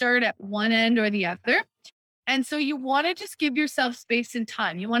wave will start at one end or the other. And so you want to just give yourself space and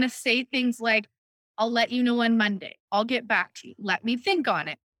time. You want to say things like, I'll let you know on Monday. I'll get back to you. Let me think on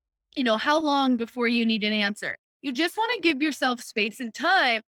it. How long before you need an answer? You just want to give yourself space and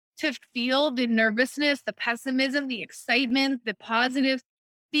time to feel the nervousness, the pessimism, the excitement, the positives,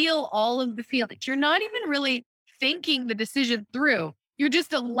 feel all of the feelings. You're not even really thinking the decision through. You're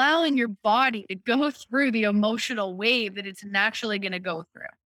just allowing your body to go through the emotional wave that it's naturally going to go through.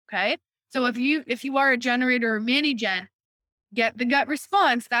 Okay. So if you are a generator or mini gen, get the gut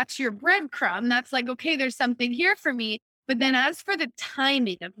response. That's your breadcrumb. That's like, okay, there's something here for me. But then as for the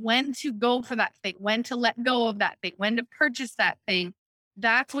timing of when to go for that thing, when to let go of that thing, when to purchase that thing,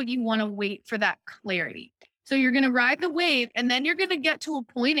 that's what you want to wait for, that clarity. So you're going to ride the wave and then you're going to get to a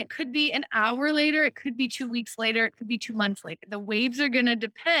point. It could be an hour later. It could be 2 weeks later. It could be 2 months later. The waves are going to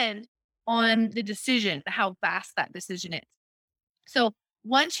depend on the decision, how fast that decision is. So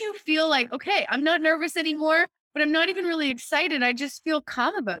once you feel like, okay, I'm not nervous anymore, but I'm not even really excited. I just feel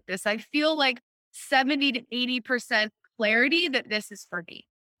calm about this. I feel like 70 to 80% clarity that this is for me.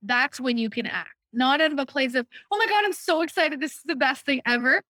 That's when you can act, not out of a place of, oh my God, I'm so excited. This is the best thing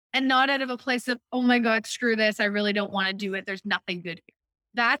ever. And not out of a place of, oh my God, screw this. I really don't want to do it. There's nothing good here.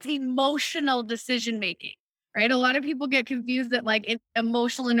 That's emotional decision making, right? A lot of people get confused that like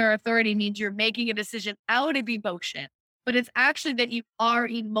emotional inner authority means you're making a decision out of emotion, but it's actually that you are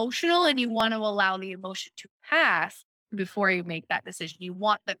emotional and you want to allow the emotion to pass before you make that decision. You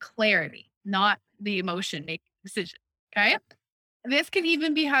want the clarity, not the emotion making the decision. Okay. This can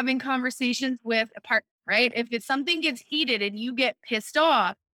even be having conversations with a partner, right? If it's something gets heated and you get pissed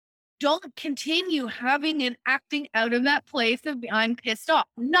off, don't continue having and acting out of that place of I'm pissed off.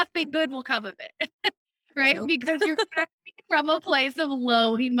 Nothing good will come of it, right? Nope. Because you're acting from a place of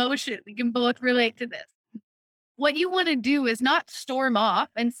low emotion. We can both relate to this. What you want to do is not storm off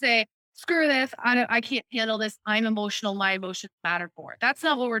and say, screw this. I can't handle this. I'm emotional. My emotions matter more. That's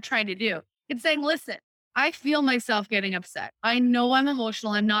not what we're trying to do. It's saying, listen, I feel myself getting upset. I know I'm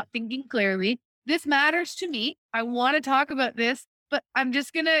emotional. I'm not thinking clearly. This matters to me. I want to talk about this, but I'm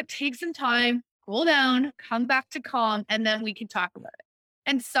just going to take some time, cool down, come back to calm, and then we can talk about it.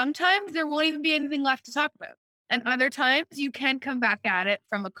 And sometimes there won't even be anything left to talk about. And other times you can come back at it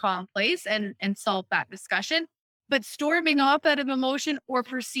from a calm place and solve that discussion. But storming off out of emotion or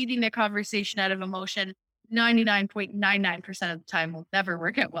proceeding the conversation out of emotion, 99.99% of the time will never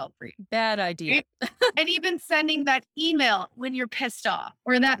work out well for you. Bad idea. And even sending that email when you're pissed off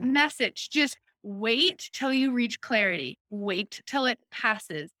or that message, just wait till you reach clarity. Wait till it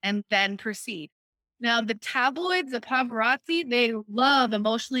passes and then proceed. Now, the tabloids, the paparazzi, they love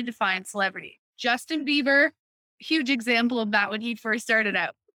emotionally defined celebrity. Justin Bieber, huge example of that when he first started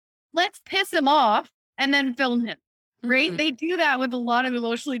out. Let's piss him off and then film him, right? Mhm. They do that with a lot of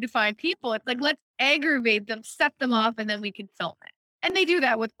emotionally defined people. It's like, let's aggravate them, set them off, and then we can film it. And they do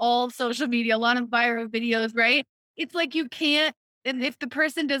that with all social media, a lot of viral videos, right? It's like you can't, and if the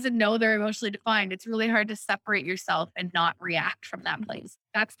person doesn't know they're emotionally defined, it's really hard to separate yourself and not react from that place.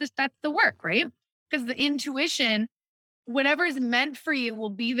 That's the work, right? Because the intuition, whatever is meant for you will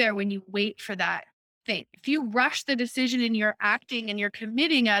be there when you wait for that thing. If you rush the decision and you're acting and you're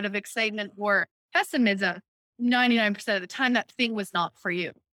committing out of excitement or pessimism, 99% of the time that thing was not for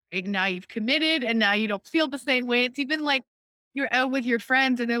you. Right? Now you've committed and now you don't feel the same way. It's even like you're out with your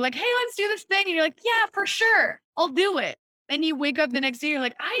friends and they're like, hey, let's do this thing. And you're like, yeah, for sure. I'll do it. And you wake up the next day, you're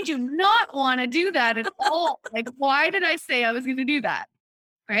like, I do not want to do that at all. Like, why did I say I was going to do that?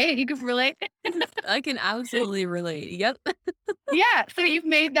 Right? You can relate. I can absolutely relate. Yep. Yeah. So you've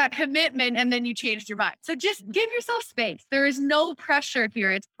made that commitment and then you changed your mind. So just give yourself space. There is no pressure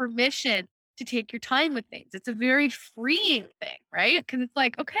here. It's permission to take your time with things. It's a very freeing thing, right? Because it's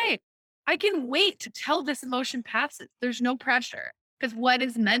like, okay, I can wait till this emotion passes. There's no pressure because what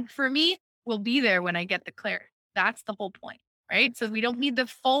is meant for me will be there when I get the clarity. That's the whole point, right? So we don't need the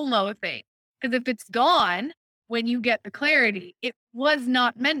FOMO thing because if it's gone when you get the clarity, it was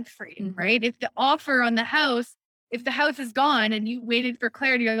not meant for you, right? If the offer on the house, if the house is gone and you waited for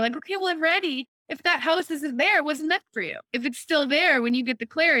clarity, you're like, okay, well, I'm ready. If that house isn't there, it wasn't meant for you. If it's still there when you get the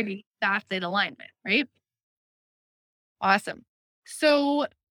clarity, that's in alignment, right? Awesome. So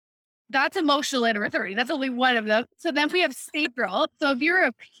that's emotional inner authority. That's only one of them. So then we have sacral. So if you're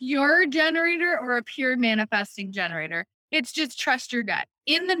a pure generator or a pure manifesting generator, it's just trust your gut.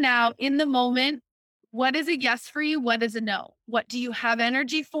 In the now, in the moment, what is a yes for you? What is a no? What do you have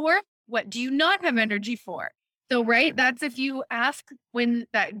energy for? What do you not have energy for? So, right, that's if you ask when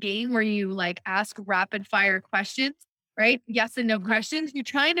that game where you like ask rapid fire questions, right? Yes and no questions, you're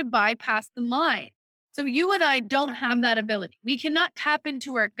trying to bypass the mind. So you and I don't have that ability. We cannot tap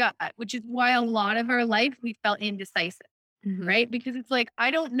into our gut, which is why a lot of our life we felt indecisive, right? Because it's like,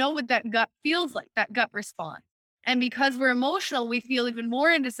 I don't know what that gut feels like, that gut response. And because we're emotional, we feel even more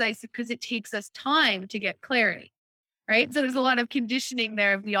indecisive because it takes us time to get clarity, right? So there's a lot of conditioning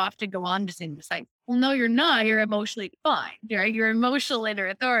there. We often go on to indecisive. Well, no, you're not. You're emotionally defined, right? You're emotional inner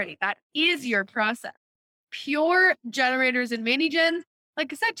authority. That is your process. Pure generators and mini gens,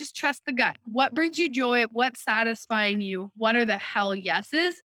 like I said, just trust the gut. What brings you joy? What's satisfying you? What are the hell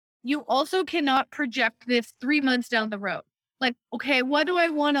yeses? You also cannot project this 3 months down the road. Like, okay, what do I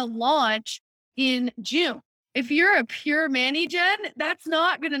want to launch in June? If you're a pure mani gen, that's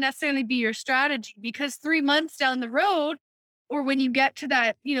not going to necessarily be your strategy because 3 months down the road, or when you get to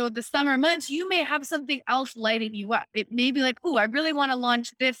that, the summer months, you may have something else lighting you up. It may be like, oh, I really want to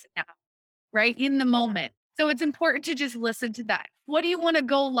launch this now, right? In the moment. So it's important to just listen to that. What do you want to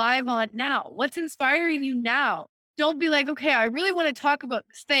go live on now? What's inspiring you now? Don't be like, okay, I really want to talk about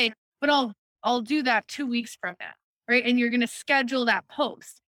this thing, but I'll do that 2 weeks from now, right? And you're going to schedule that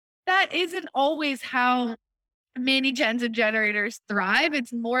post. That isn't always how many gens and generators thrive.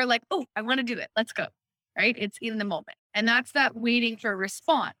 It's more like, oh, I want to do it. Let's go, right? It's in the moment. And that's that waiting for a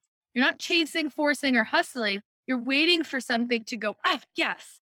response. You're not chasing, forcing, or hustling. You're waiting for something to go,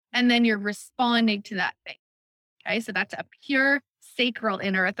 yes. And then you're responding to that thing. Okay. So that's a pure sacral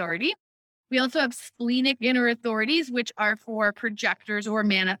inner authority. We also have splenic inner authorities, which are for projectors or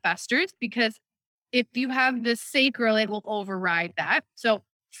manifestors, because if you have the sacral, it will override that. So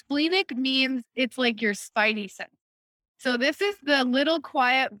splenic means it's like your spidey sense. So this is the little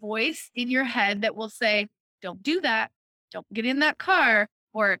quiet voice in your head that will say, don't do that. Don't get in that car,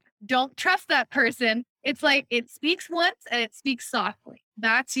 or don't trust that person. It's like it speaks once and it speaks softly.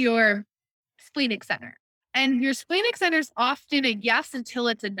 That's your splenic center. And your splenic center is often a yes until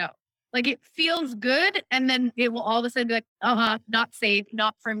it's a no. Like it feels good. And then it will all of a sudden be like, not safe,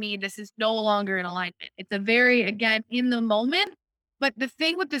 not for me. This is no longer in alignment. It's a very, again, in the moment. But the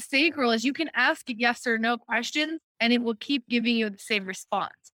thing with the sacral is you can ask a yes or no questions and it will keep giving you the same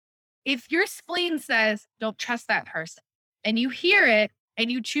response. If your spleen says, don't trust that person, and you hear it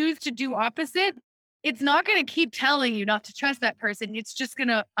and you choose to do opposite, it's not going to keep telling you not to trust that person. It's just going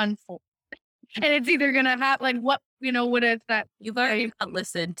to unfold. And it's either going to have like, what is that? You've already not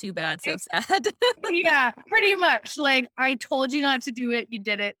listened. Too bad. So sad. Yeah, pretty much. Like, I told you not to do it. You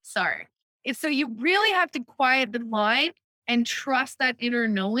did it. Sorry. So you really have to quiet the mind and trust that inner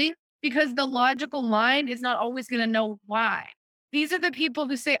knowing, because the logical mind is not always going to know why. These are the people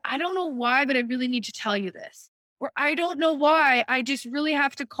who say, I don't know why, but I really need to tell you this. Or I don't know why. I just really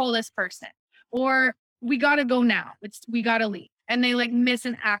have to call this person. Or we got to go now. We got to leave. And they like miss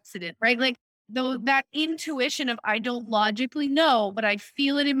an accident, right? Like though that intuition of I don't logically know, but I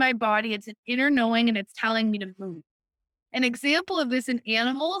feel it in my body. It's an inner knowing and it's telling me to move. An example of this in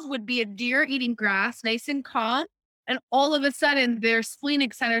animals would be a deer eating grass, nice and calm. And all of a sudden, their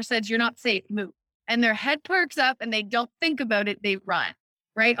splenic center says, "You're not safe, move." And their head perks up and they don't think about it, they run,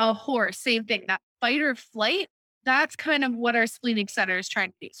 right? A horse, same thing. That fight or flight, that's kind of what our splenic center is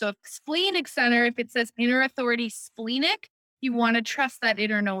trying to do. So, if splenic center, if it says inner authority splenic, you want to trust that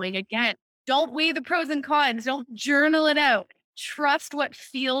inner knowing again. Don't weigh the pros and cons, don't journal it out. Trust what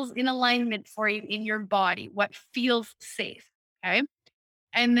feels in alignment for you in your body, what feels safe. Okay.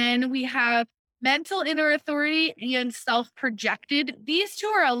 And then we have mental inner authority and self projected. These two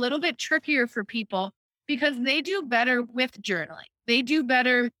are a little bit trickier for people because they do better with journaling. They do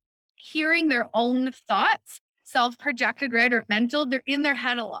better hearing their own thoughts, self projected, right? Or mental, they're in their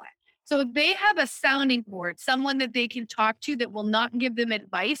head a lot. So if they have a sounding board, someone that they can talk to that will not give them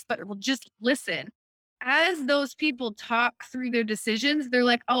advice, but will just listen, as those people talk through their decisions, they're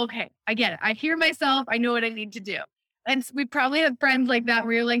like, oh, okay, I get it. I hear myself. I know what I need to do. And we probably have friends like that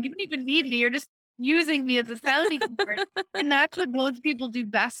where you're like, you don't even need me. You're just using me as a sounding board. And that's what most people do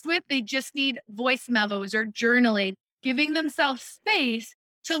best with. They just need voice memos or journaling, giving themselves space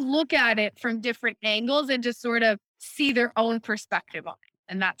to look at it from different angles and just sort of see their own perspective on it.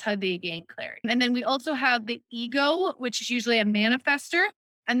 And that's how they gain clarity. And then we also have the ego, which is usually a manifester.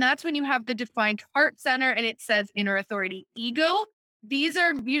 And that's when you have the defined heart center and it says inner authority ego. These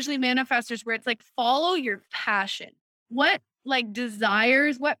are usually manifestors where it's like, follow your passion. What like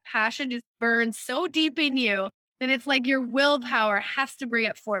desires, what passion just burns so deep in you that it's like your willpower has to bring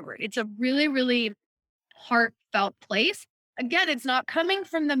it forward. It's a really, really heartfelt place. Again, it's not coming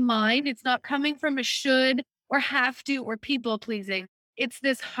from the mind. It's not coming from a should or have to or people pleasing. It's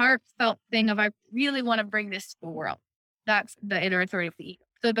this heartfelt thing of, I really want to bring this to the world. That's the inner authority of the ego.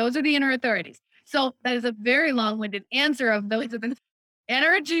 So those are the inner authorities. So that is a very long-winded answer of those are the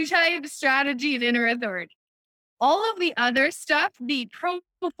energy type, strategy, and inner authority. All of the other stuff, the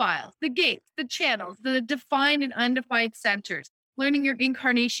profiles, the gates, the channels, the defined and undefined centers, learning your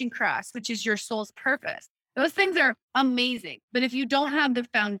incarnation cross, which is your soul's purpose. Those things are amazing. But if you don't have the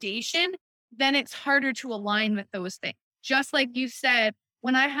foundation, then it's harder to align with those things. Just like you said,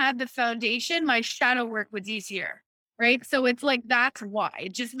 when I had the foundation, my shadow work was easier, right? So it's like, that's why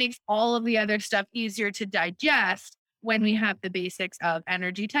it just makes all of the other stuff easier to digest when we have the basics of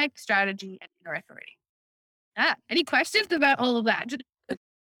energy type, strategy, and inner authority. Any questions about all of that?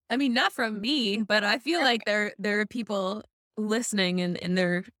 I mean, not from me, but I feel like there are people listening and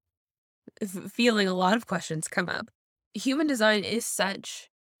they're feeling a lot of questions come up. Human design is such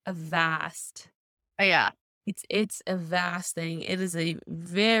a vast, Yeah. it's a vast thing. It is a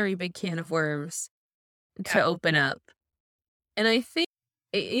very big can of worms to open up. And I think,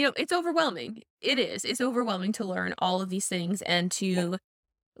 it's overwhelming. It is. It's overwhelming to learn all of these things and to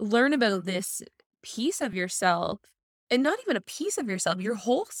learn about this piece of yourself, and not even a piece of yourself, your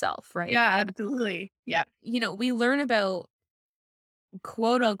whole self, right? Yeah, absolutely. Yeah. We learn about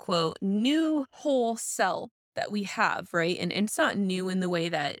quote unquote new whole self that we have, right? And it's not new in the way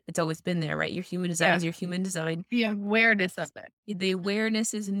that it's always been there, right? Your human design is your human design. The awareness of it. The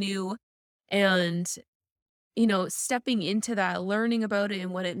awareness is new. And, stepping into that, learning about it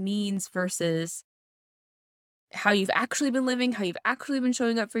and what it means versus how you've actually been living, how you've actually been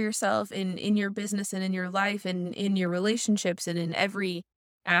showing up for yourself in your business and in your life and in your relationships and in every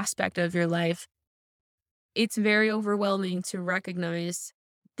aspect of your life. It's very overwhelming to recognize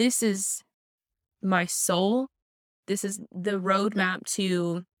this is my soul. This is the roadmap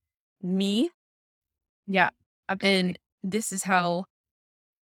to me. Yeah. Absolutely. And this is how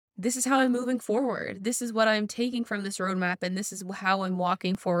I'm moving forward. This is what I'm taking from this roadmap. And this is how I'm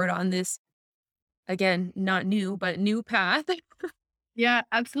walking forward on this, again, not new, but new path. Yeah,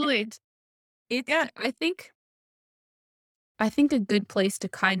 absolutely. I think a good place to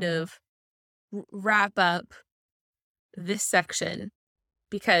kind of wrap up this section,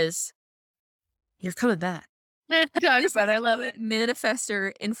 because you're coming back. But I love it.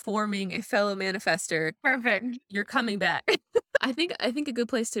 Manifester informing a fellow manifester. Perfect. You're coming back. I think a good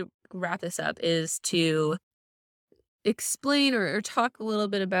place to wrap this up is to explain or talk a little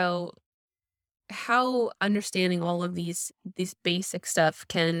bit about how understanding all of these basic stuff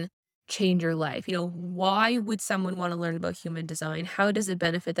can change your life. Why would someone want to learn about human design? How does it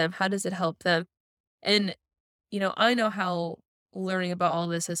benefit them? How does it help them? And, I know how learning about all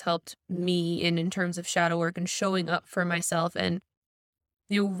this has helped me in terms of shadow work and showing up for myself and,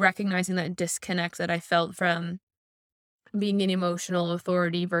 recognizing that disconnect that I felt from being an emotional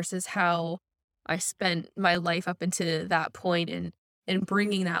authority versus how I spent my life up until that point and and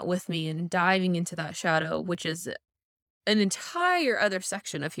bringing that with me and diving into that shadow, which is an entire other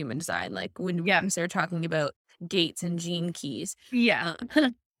section of human design. Like when Yeah. we start talking about gates and gene keys, Yeah.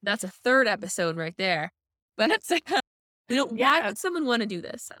 that's a third episode right there. But it's like, why Yeah. would someone want to do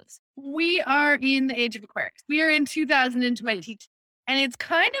this? We are in the age of Aquarius. We are in 2022. And it's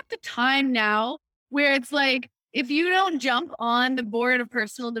kind of the time now where it's like, if you don't jump on the board of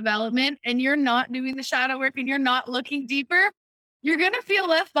personal development and you're not doing the shadow work and you're not looking deeper, you're going to feel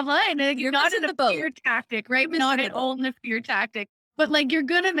left behind. And you're not in a fear tactic, right? Not at all in a fear tactic, but like you're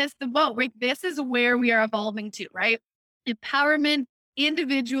going to miss the boat, right? This is where we are evolving to, right? Empowerment,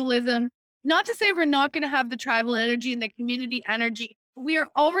 individualism. Not to say we're not going to have the tribal energy and the community energy. We are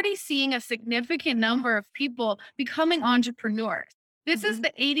already seeing a significant number of people becoming entrepreneurs. This is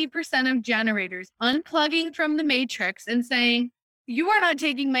the 80% of generators unplugging from the matrix and saying, you are not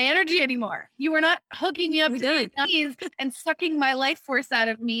taking my energy anymore. You are not hooking me up to these knees and sucking my life force out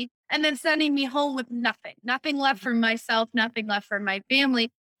of me and then sending me home with nothing left for myself, nothing left for my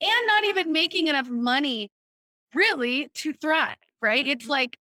family, and not even making enough money really to thrive, right? It's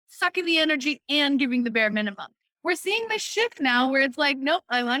like sucking the energy and giving the bare minimum. We're seeing this shift now where it's like, nope,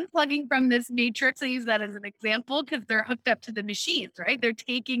 I'm unplugging from this matrix. I use that as an example because they're hooked up to the machines, right? They're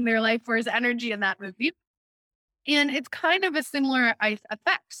taking their life force energy in that movie. And it's kind of a similar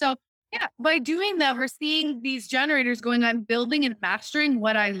effect. So yeah, by doing that, we're seeing these generators going, I'm building and mastering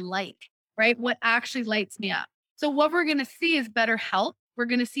what I like, right? What actually lights me up. So what we're going to see is better health. We're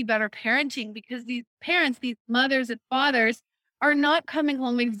going to see better parenting because these parents, these mothers and fathers are not coming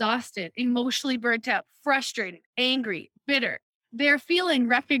home exhausted, emotionally burnt out, frustrated, angry, bitter. They're feeling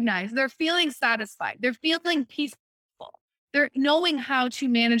recognized. They're feeling satisfied. They're feeling peaceful. They're knowing how to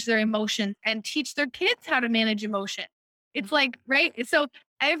manage their emotions and teach their kids how to manage emotion. It's like, right? So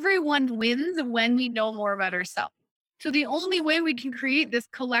everyone wins when we know more about ourselves. So the only way we can create this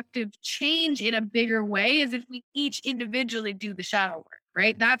collective change in a bigger way is if we each individually do the shadow work,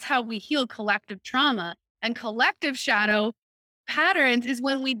 right? That's how we heal collective trauma. And collective shadow patterns is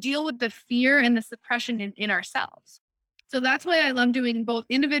when we deal with the fear and the suppression in ourselves. So that's why I love doing both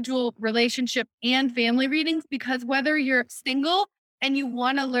individual relationship and family readings, because whether you're single and you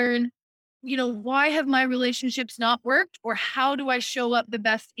want to learn, why have my relationships not worked? Or how do I show up the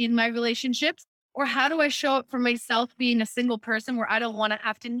best in my relationships? Or how do I show up for myself being a single person where I don't want to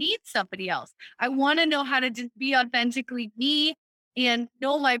have to need somebody else? I want to know how to just be authentically me and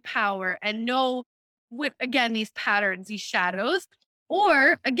know my power and know what, again, these patterns, these shadows.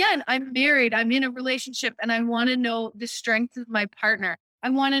 Or again, I'm married, I'm in a relationship, and I want to know the strengths of my partner. I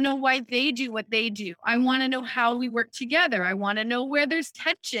want to know why they do what they do. I want to know how we work together. I want to know where there's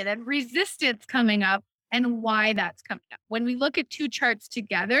tension and resistance coming up and why that's coming up. When we look at two charts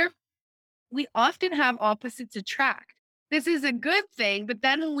together, we often have opposites attract. This is a good thing, but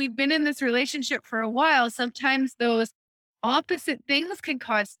then when we've been in this relationship for a while, sometimes those opposite things can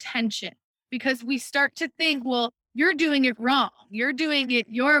cause tension because we start to think, well, you're doing it wrong. You're doing it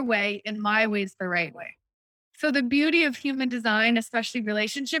your way, and my way is the right way. So the beauty of human design, especially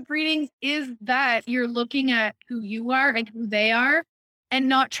relationship readings, is that you're looking at who you are and who they are and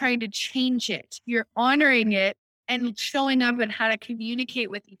not trying to change it. You're honoring it and showing up and how to communicate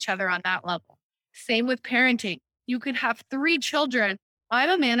with each other on that level. Same with parenting. You could have 3 children. I'm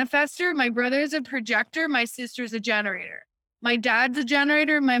a manifestor. My brother's a projector. My sister's a generator. My dad's a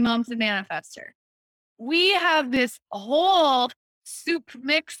generator. My mom's a manifestor. We have this whole soup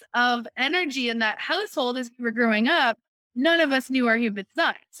mix of energy in that household as we were growing up. None of us knew our human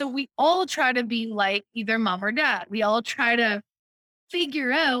design. So we all try to be like either mom or dad. We all try to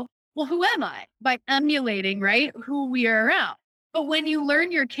figure out, well, who am I? By emulating, right? Who we are around. But when you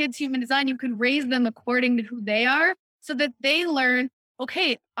learn your kids' human design, you can raise them according to who they are so that they learn,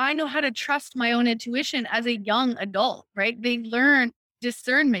 okay, I know how to trust my own intuition as a young adult, right? They learn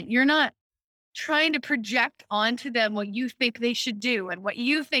discernment. You're not trying to project onto them what you think they should do and what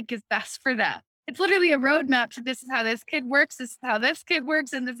you think is best for them. It's literally a roadmap to this is how this kid works, this is how this kid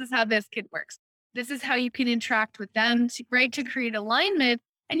works, and this is how this kid works. This is how you can interact with them, to create alignment.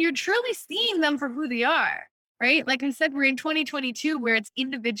 And you're truly seeing them for who they are, right? Like I said, we're in 2022 where it's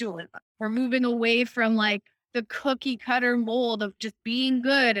individualism. We're moving away from like the cookie cutter mold of just being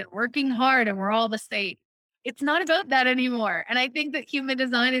good and working hard and we're all the same. It's not about that anymore. And I think that human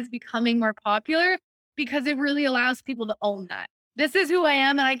design is becoming more popular because it really allows people to own that. This is who I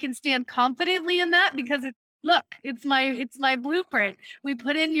am and I can stand confidently in that because it's my blueprint. We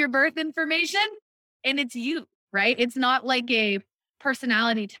put in your birth information and it's you, right? It's not like a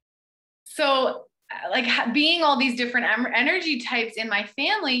personality. So like being all these different energy types in my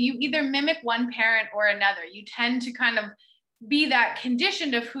family, you either mimic one parent or another. You tend to kind of be that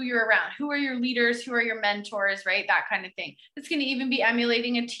conditioned of who you're around. Who are your leaders? Who are your mentors, right? That kind of thing. It's going to even be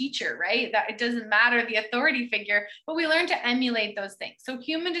emulating a teacher, right? That it doesn't matter the authority figure, but we learn to emulate those things. So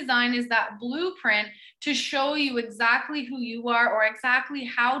human design is that blueprint to show you exactly who you are, or exactly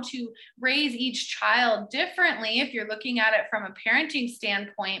how to raise each child differently if you're looking at it from a parenting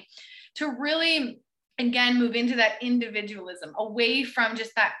standpoint, to really, again, move into that individualism, away from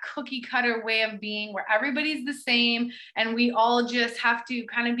just that cookie cutter way of being where everybody's the same and we all just have to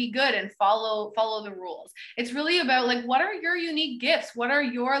kind of be good and follow the rules. It's really about like, what are your unique gifts? What are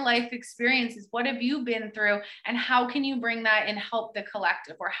your life experiences? What have you been through? And how can you bring that and help the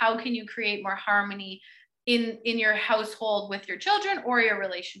collective? Or how can you create more harmony in your household with your children or your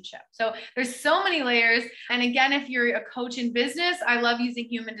relationship? So there's so many layers. And again, if you're a coach in business, I love using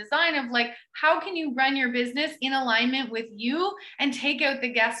human design of like, how can you run your business in alignment with you and take out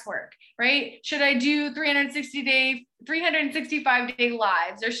the guesswork, right? Should I do 365-day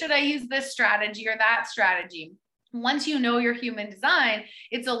lives, or should I use this strategy or that strategy? Once you know your human design,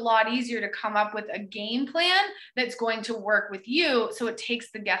 it's a lot easier to come up with a game plan that's going to work with you. So it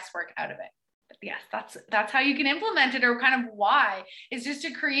takes the guesswork out of it. Yes, that's how you can implement it, or kind of why, is just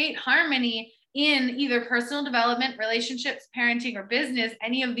to create harmony in either personal development, relationships, parenting, or business,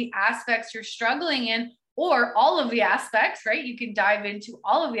 any of the aspects you're struggling in, or all of the aspects, right? You can dive into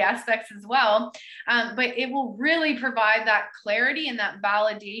all of the aspects as well. But it will really provide that clarity and that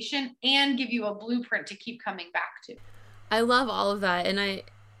validation and give you a blueprint to keep coming back to. I love all of that. And I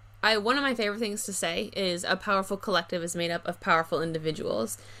one of my favorite things to say is a powerful collective is made up of powerful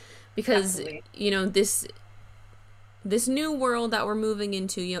individuals. Because, Absolutely. you know, this new world that we're moving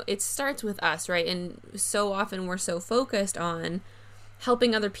into, you know, it starts with us, right? And so often we're so focused on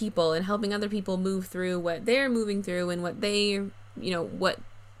helping other people and helping other people move through what they're moving through and what they, you know, what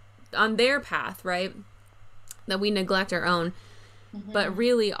on their path, right? That we neglect our own. Mm-hmm. But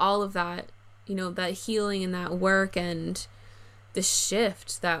really all of that, you know, that healing and that work and the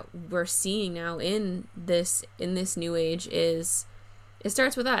shift that we're seeing now in this new age is, it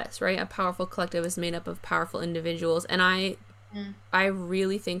starts with us, right? A powerful collective is made up of powerful individuals. And I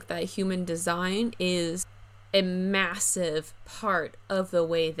really think that human design is a massive part of the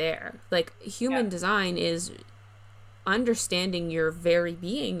way there. Like, human design is understanding your very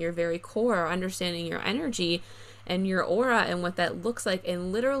being, your very core, understanding your energy and your aura and what that looks like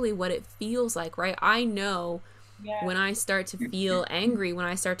and literally what it feels like, right? I know when I start to feel angry, when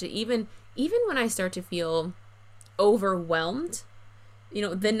I start to even when I start to feel overwhelmed, you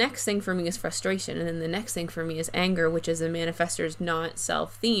know, the next thing for me is frustration. And then the next thing for me is anger, which is a manifestor's not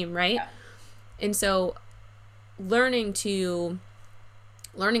self theme, right? Yeah. And so learning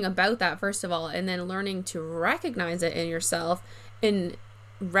about that, first of all, and then learning to recognize it in yourself and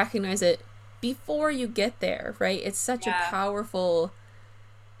recognize it before you get there, right? It's such a powerful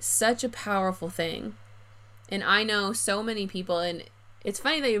thing. And I know so many people, and it's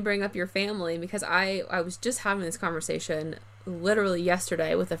funny that you bring up your family, because I was just having this conversation literally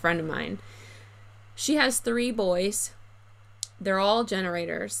yesterday with a friend of mine. She has 3 boys. They're all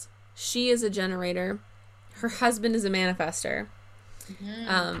generators. She is a generator. Her husband is a manifestor.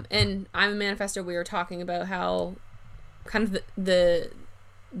 Mm-hmm. And I'm a manifestor. We were talking about how kind of the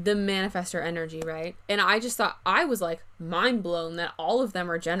manifestor energy, right? And I just thought, I was like mind blown that all of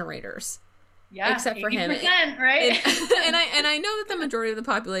them are generators. Yeah, except for him, right? And I know that the majority of the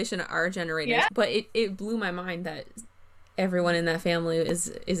population are generators, but it blew my mind that everyone in that family is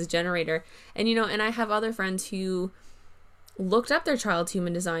a generator. And, you know, and I have other friends who looked up their child's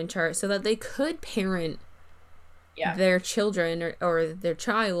human design chart so that they could parent their children or their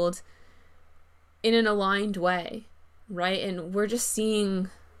child in an aligned way, right? And we're just seeing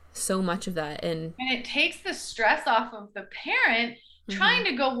so much of that. And it takes the stress off of the parent trying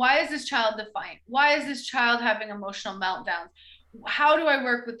to go, why is this child defiant? Why is this child having emotional meltdowns? How do I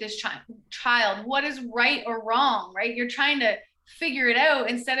work with this child? What is right or wrong, right? You're trying to figure it out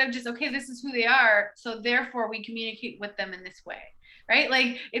instead of just, okay, this is who they are, so therefore we communicate with them in this way, right?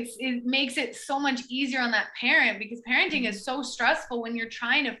 Like, it makes it so much easier on that parent, because parenting is so stressful when you're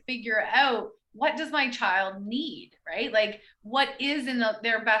trying to figure out, what does my child need, right? Like, what is in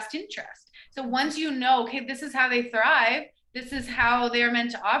their best interest? So once you know, okay, this is how they thrive, this is how they're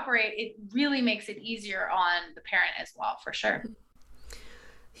meant to operate, it really makes it easier on the parent as well, for sure.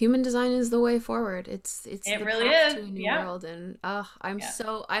 Human design is the way forward. It really is. To a new world, and I'm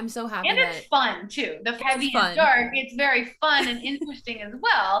so happy. And it's fun too. The heavy and dark, it's very fun and interesting as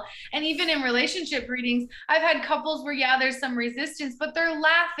well. And even in relationship readings, I've had couples where there's some resistance, but they're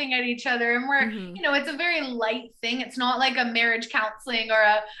laughing at each other, and we're you know, it's a very light thing. It's not like a marriage counseling or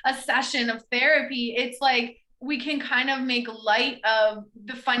a session of therapy. It's like, we can kind of make light of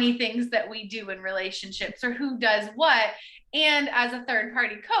the funny things that we do in relationships or who does what. And as a third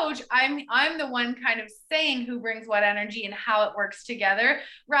party coach, I'm the one kind of saying who brings what energy and how it works together,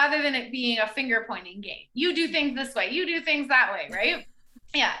 rather than it being a finger pointing game. You do things this way, you do things that way, right?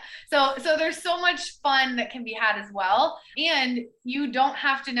 Yeah. So there's so much fun that can be had as well. And you don't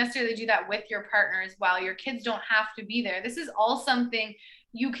have to necessarily do that with your partner as well. Your kids don't have to be there. This is all something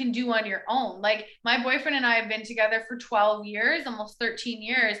you can do on your own. Like my boyfriend and I have been together for 12 years, almost 13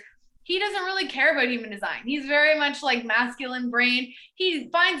 years. He doesn't really care about human design. He's very much like masculine brain. He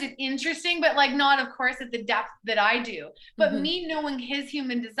finds it interesting, but like not, of course, at the depth that I do. But me knowing his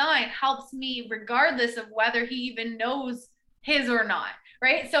human design helps me regardless of whether he even knows his or not.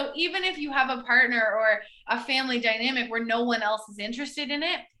 Right. So even if you have a partner or a family dynamic where no one else is interested in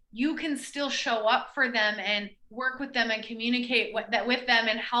it, you can still show up for them and work with them and communicate with them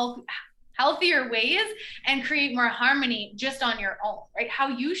in healthier ways and create more harmony just on your own, right? How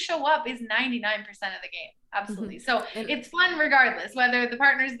you show up is 99% of the game. Absolutely. So it's fun regardless, whether the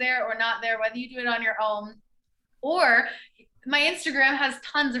partner's there or not there, whether you do it on your own. Or my Instagram has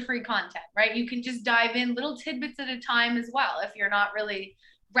tons of free content, right? You can just dive in little tidbits at a time as well if you're not really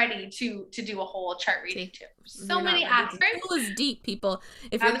ready to do a whole chart reading too. So many aspects. The pool is deep, people.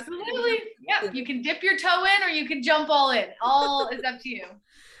 If you're absolutely, yeah, you can dip your toe in or you can jump all in. All is up to you.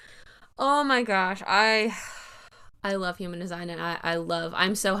 Oh my gosh, I love human design, and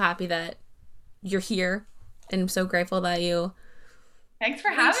I'm so happy that you're here, and I'm so grateful that you. Thanks for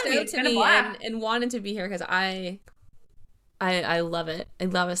having me. It's been a blast. And wanted to be here because I love it. I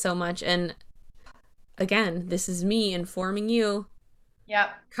love it so much, and again, this is me informing you. Yep.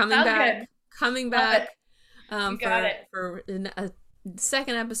 Coming back for a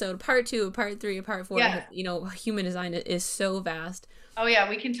second episode, part 2, part 3, part 4. Yeah. You know, human design is so vast. Oh yeah,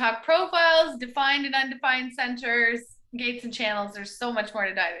 we can talk profiles, defined and undefined centers, gates and channels. There's so much more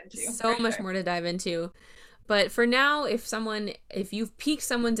to dive into. So much more to dive into. But for now, if you've piqued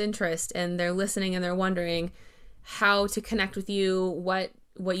someone's interest and they're listening and they're wondering how to connect with you, what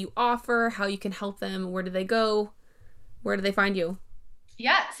you offer, how you can help them, where do they go? Where do they find you?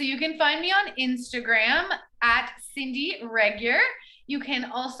 Yeah, so you can find me on Instagram at Cindy Regier. You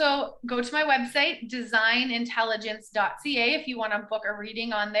can also go to my website, designintelligence.ca, if you want to book a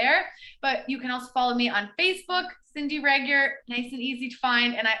reading on there. But you can also follow me on Facebook, Cindy Regier, nice and easy to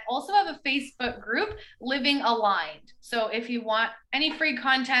find. And I also have a Facebook group, Living Aligned. So if you want any free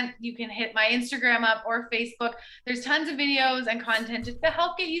content, you can hit my Instagram up or Facebook. There's tons of videos and content just to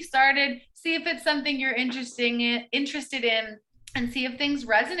help get you started, see if it's something you're interested in, and see if things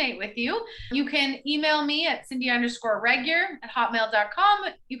resonate with you. You can email me at cindy_regier@hotmail.com.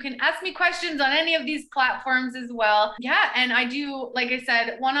 You can ask me questions on any of these platforms as well. Yeah, and I do, like I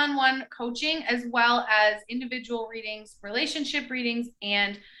said, one-on-one coaching as well as individual readings, relationship readings,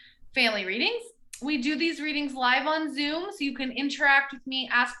 and family readings. We do these readings live on Zoom, so you can interact with me,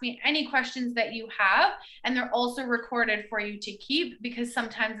 ask me any questions that you have, and they're also recorded for you to keep because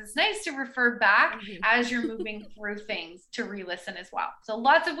sometimes it's nice to refer back as you're moving through things to re-listen as well. So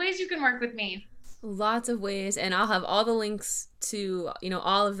lots of ways you can work with me. Lots of ways, and I'll have all the links to,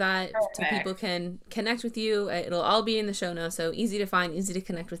 all of that. Perfect. So people can connect with you. It'll all be in the show notes, so easy to find, easy to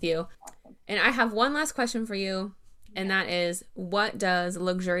connect with you. Awesome. And I have one last question for you. And that is, what does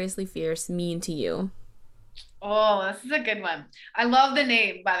Luxuriously Fierce mean to you? Oh, this is a good one. I love the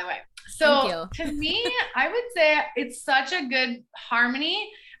name, by the way. So to me, I would say it's such a good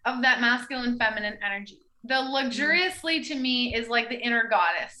harmony of that masculine, feminine energy. The luxuriously to me is like the inner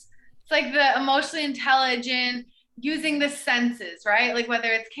goddess. It's like the emotionally intelligent, using the senses, right? Like whether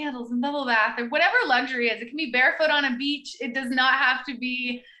it's candles and bubble bath or whatever luxury is, it can be barefoot on a beach. It does not have to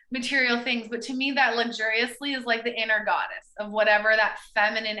be material things, but to me that luxuriously is like the inner goddess of whatever that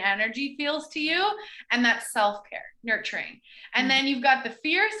feminine energy feels to you, and that self-care, nurturing. And then you've got the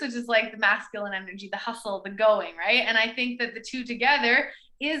fierce, which is like the masculine energy, the hustle, the going, right? And I think that the two together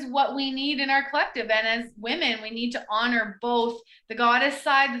is what we need in our collective. And as women, we need to honor both the goddess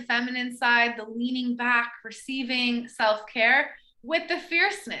side, the feminine side, the leaning back, receiving, self-care, with the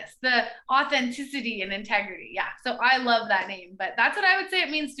fierceness, the authenticity and integrity. Yeah. So I love that name, but that's what I would say it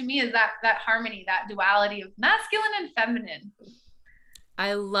means to me, is that harmony, that duality of masculine and feminine.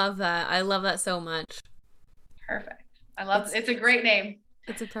 I love that. I love that so much. Perfect. It's a great name.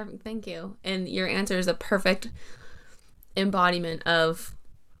 It's a perfect, thank you. And your answer is a perfect embodiment of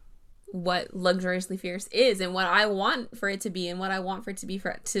what Luxuriously Fierce is and what I want for it to be and what I want for it to be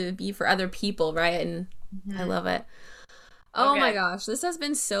for other people. Right. And I love it. Oh my gosh, this has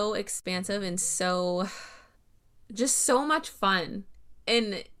been so expansive and so much fun.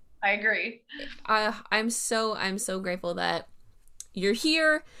 And I agree. I'm so grateful that you're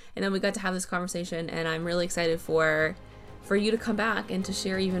here, and then we got to have this conversation, and I'm really excited for you to come back and to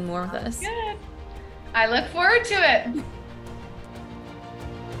share even more with us. Good. I look forward to it.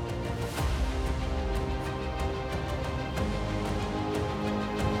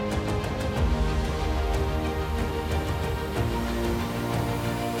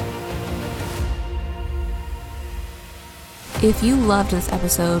 If you loved this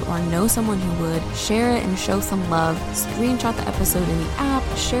episode or know someone who would, share it and show some love. Screenshot the episode in the app,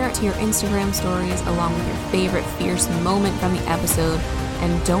 share it to your Instagram stories along with your favorite fierce moment from the episode,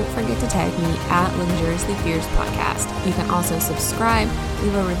 and don't forget to tag me at Luxuriously Fierce Podcast. You can also subscribe,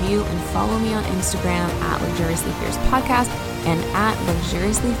 leave a review, and follow me on Instagram at Luxuriously Fierce Podcast and at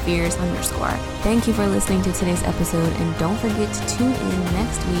Luxuriously Fierce _. Thank you for listening to today's episode, and don't forget to tune in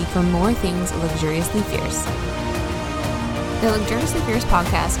next week for more things luxuriously fierce. The Luxuriously Fierce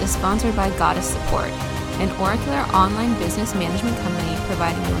podcast is sponsored by Goddess Support, an oracular online business management company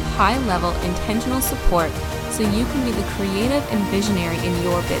providing you with high-level intentional support so you can be the creative and visionary in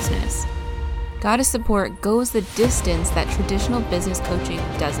your business. Goddess Support goes the distance that traditional business coaching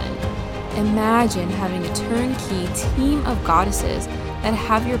doesn't. Imagine having a turnkey team of goddesses that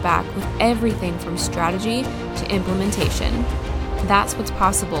have your back with everything from strategy to implementation. That's what's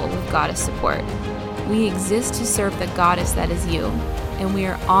possible with Goddess Support. We exist to serve the goddess that is you, and we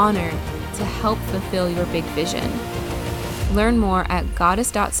are honored to help fulfill your big vision. Learn more at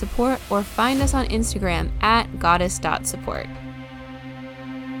goddess.support or find us on Instagram at goddess.support.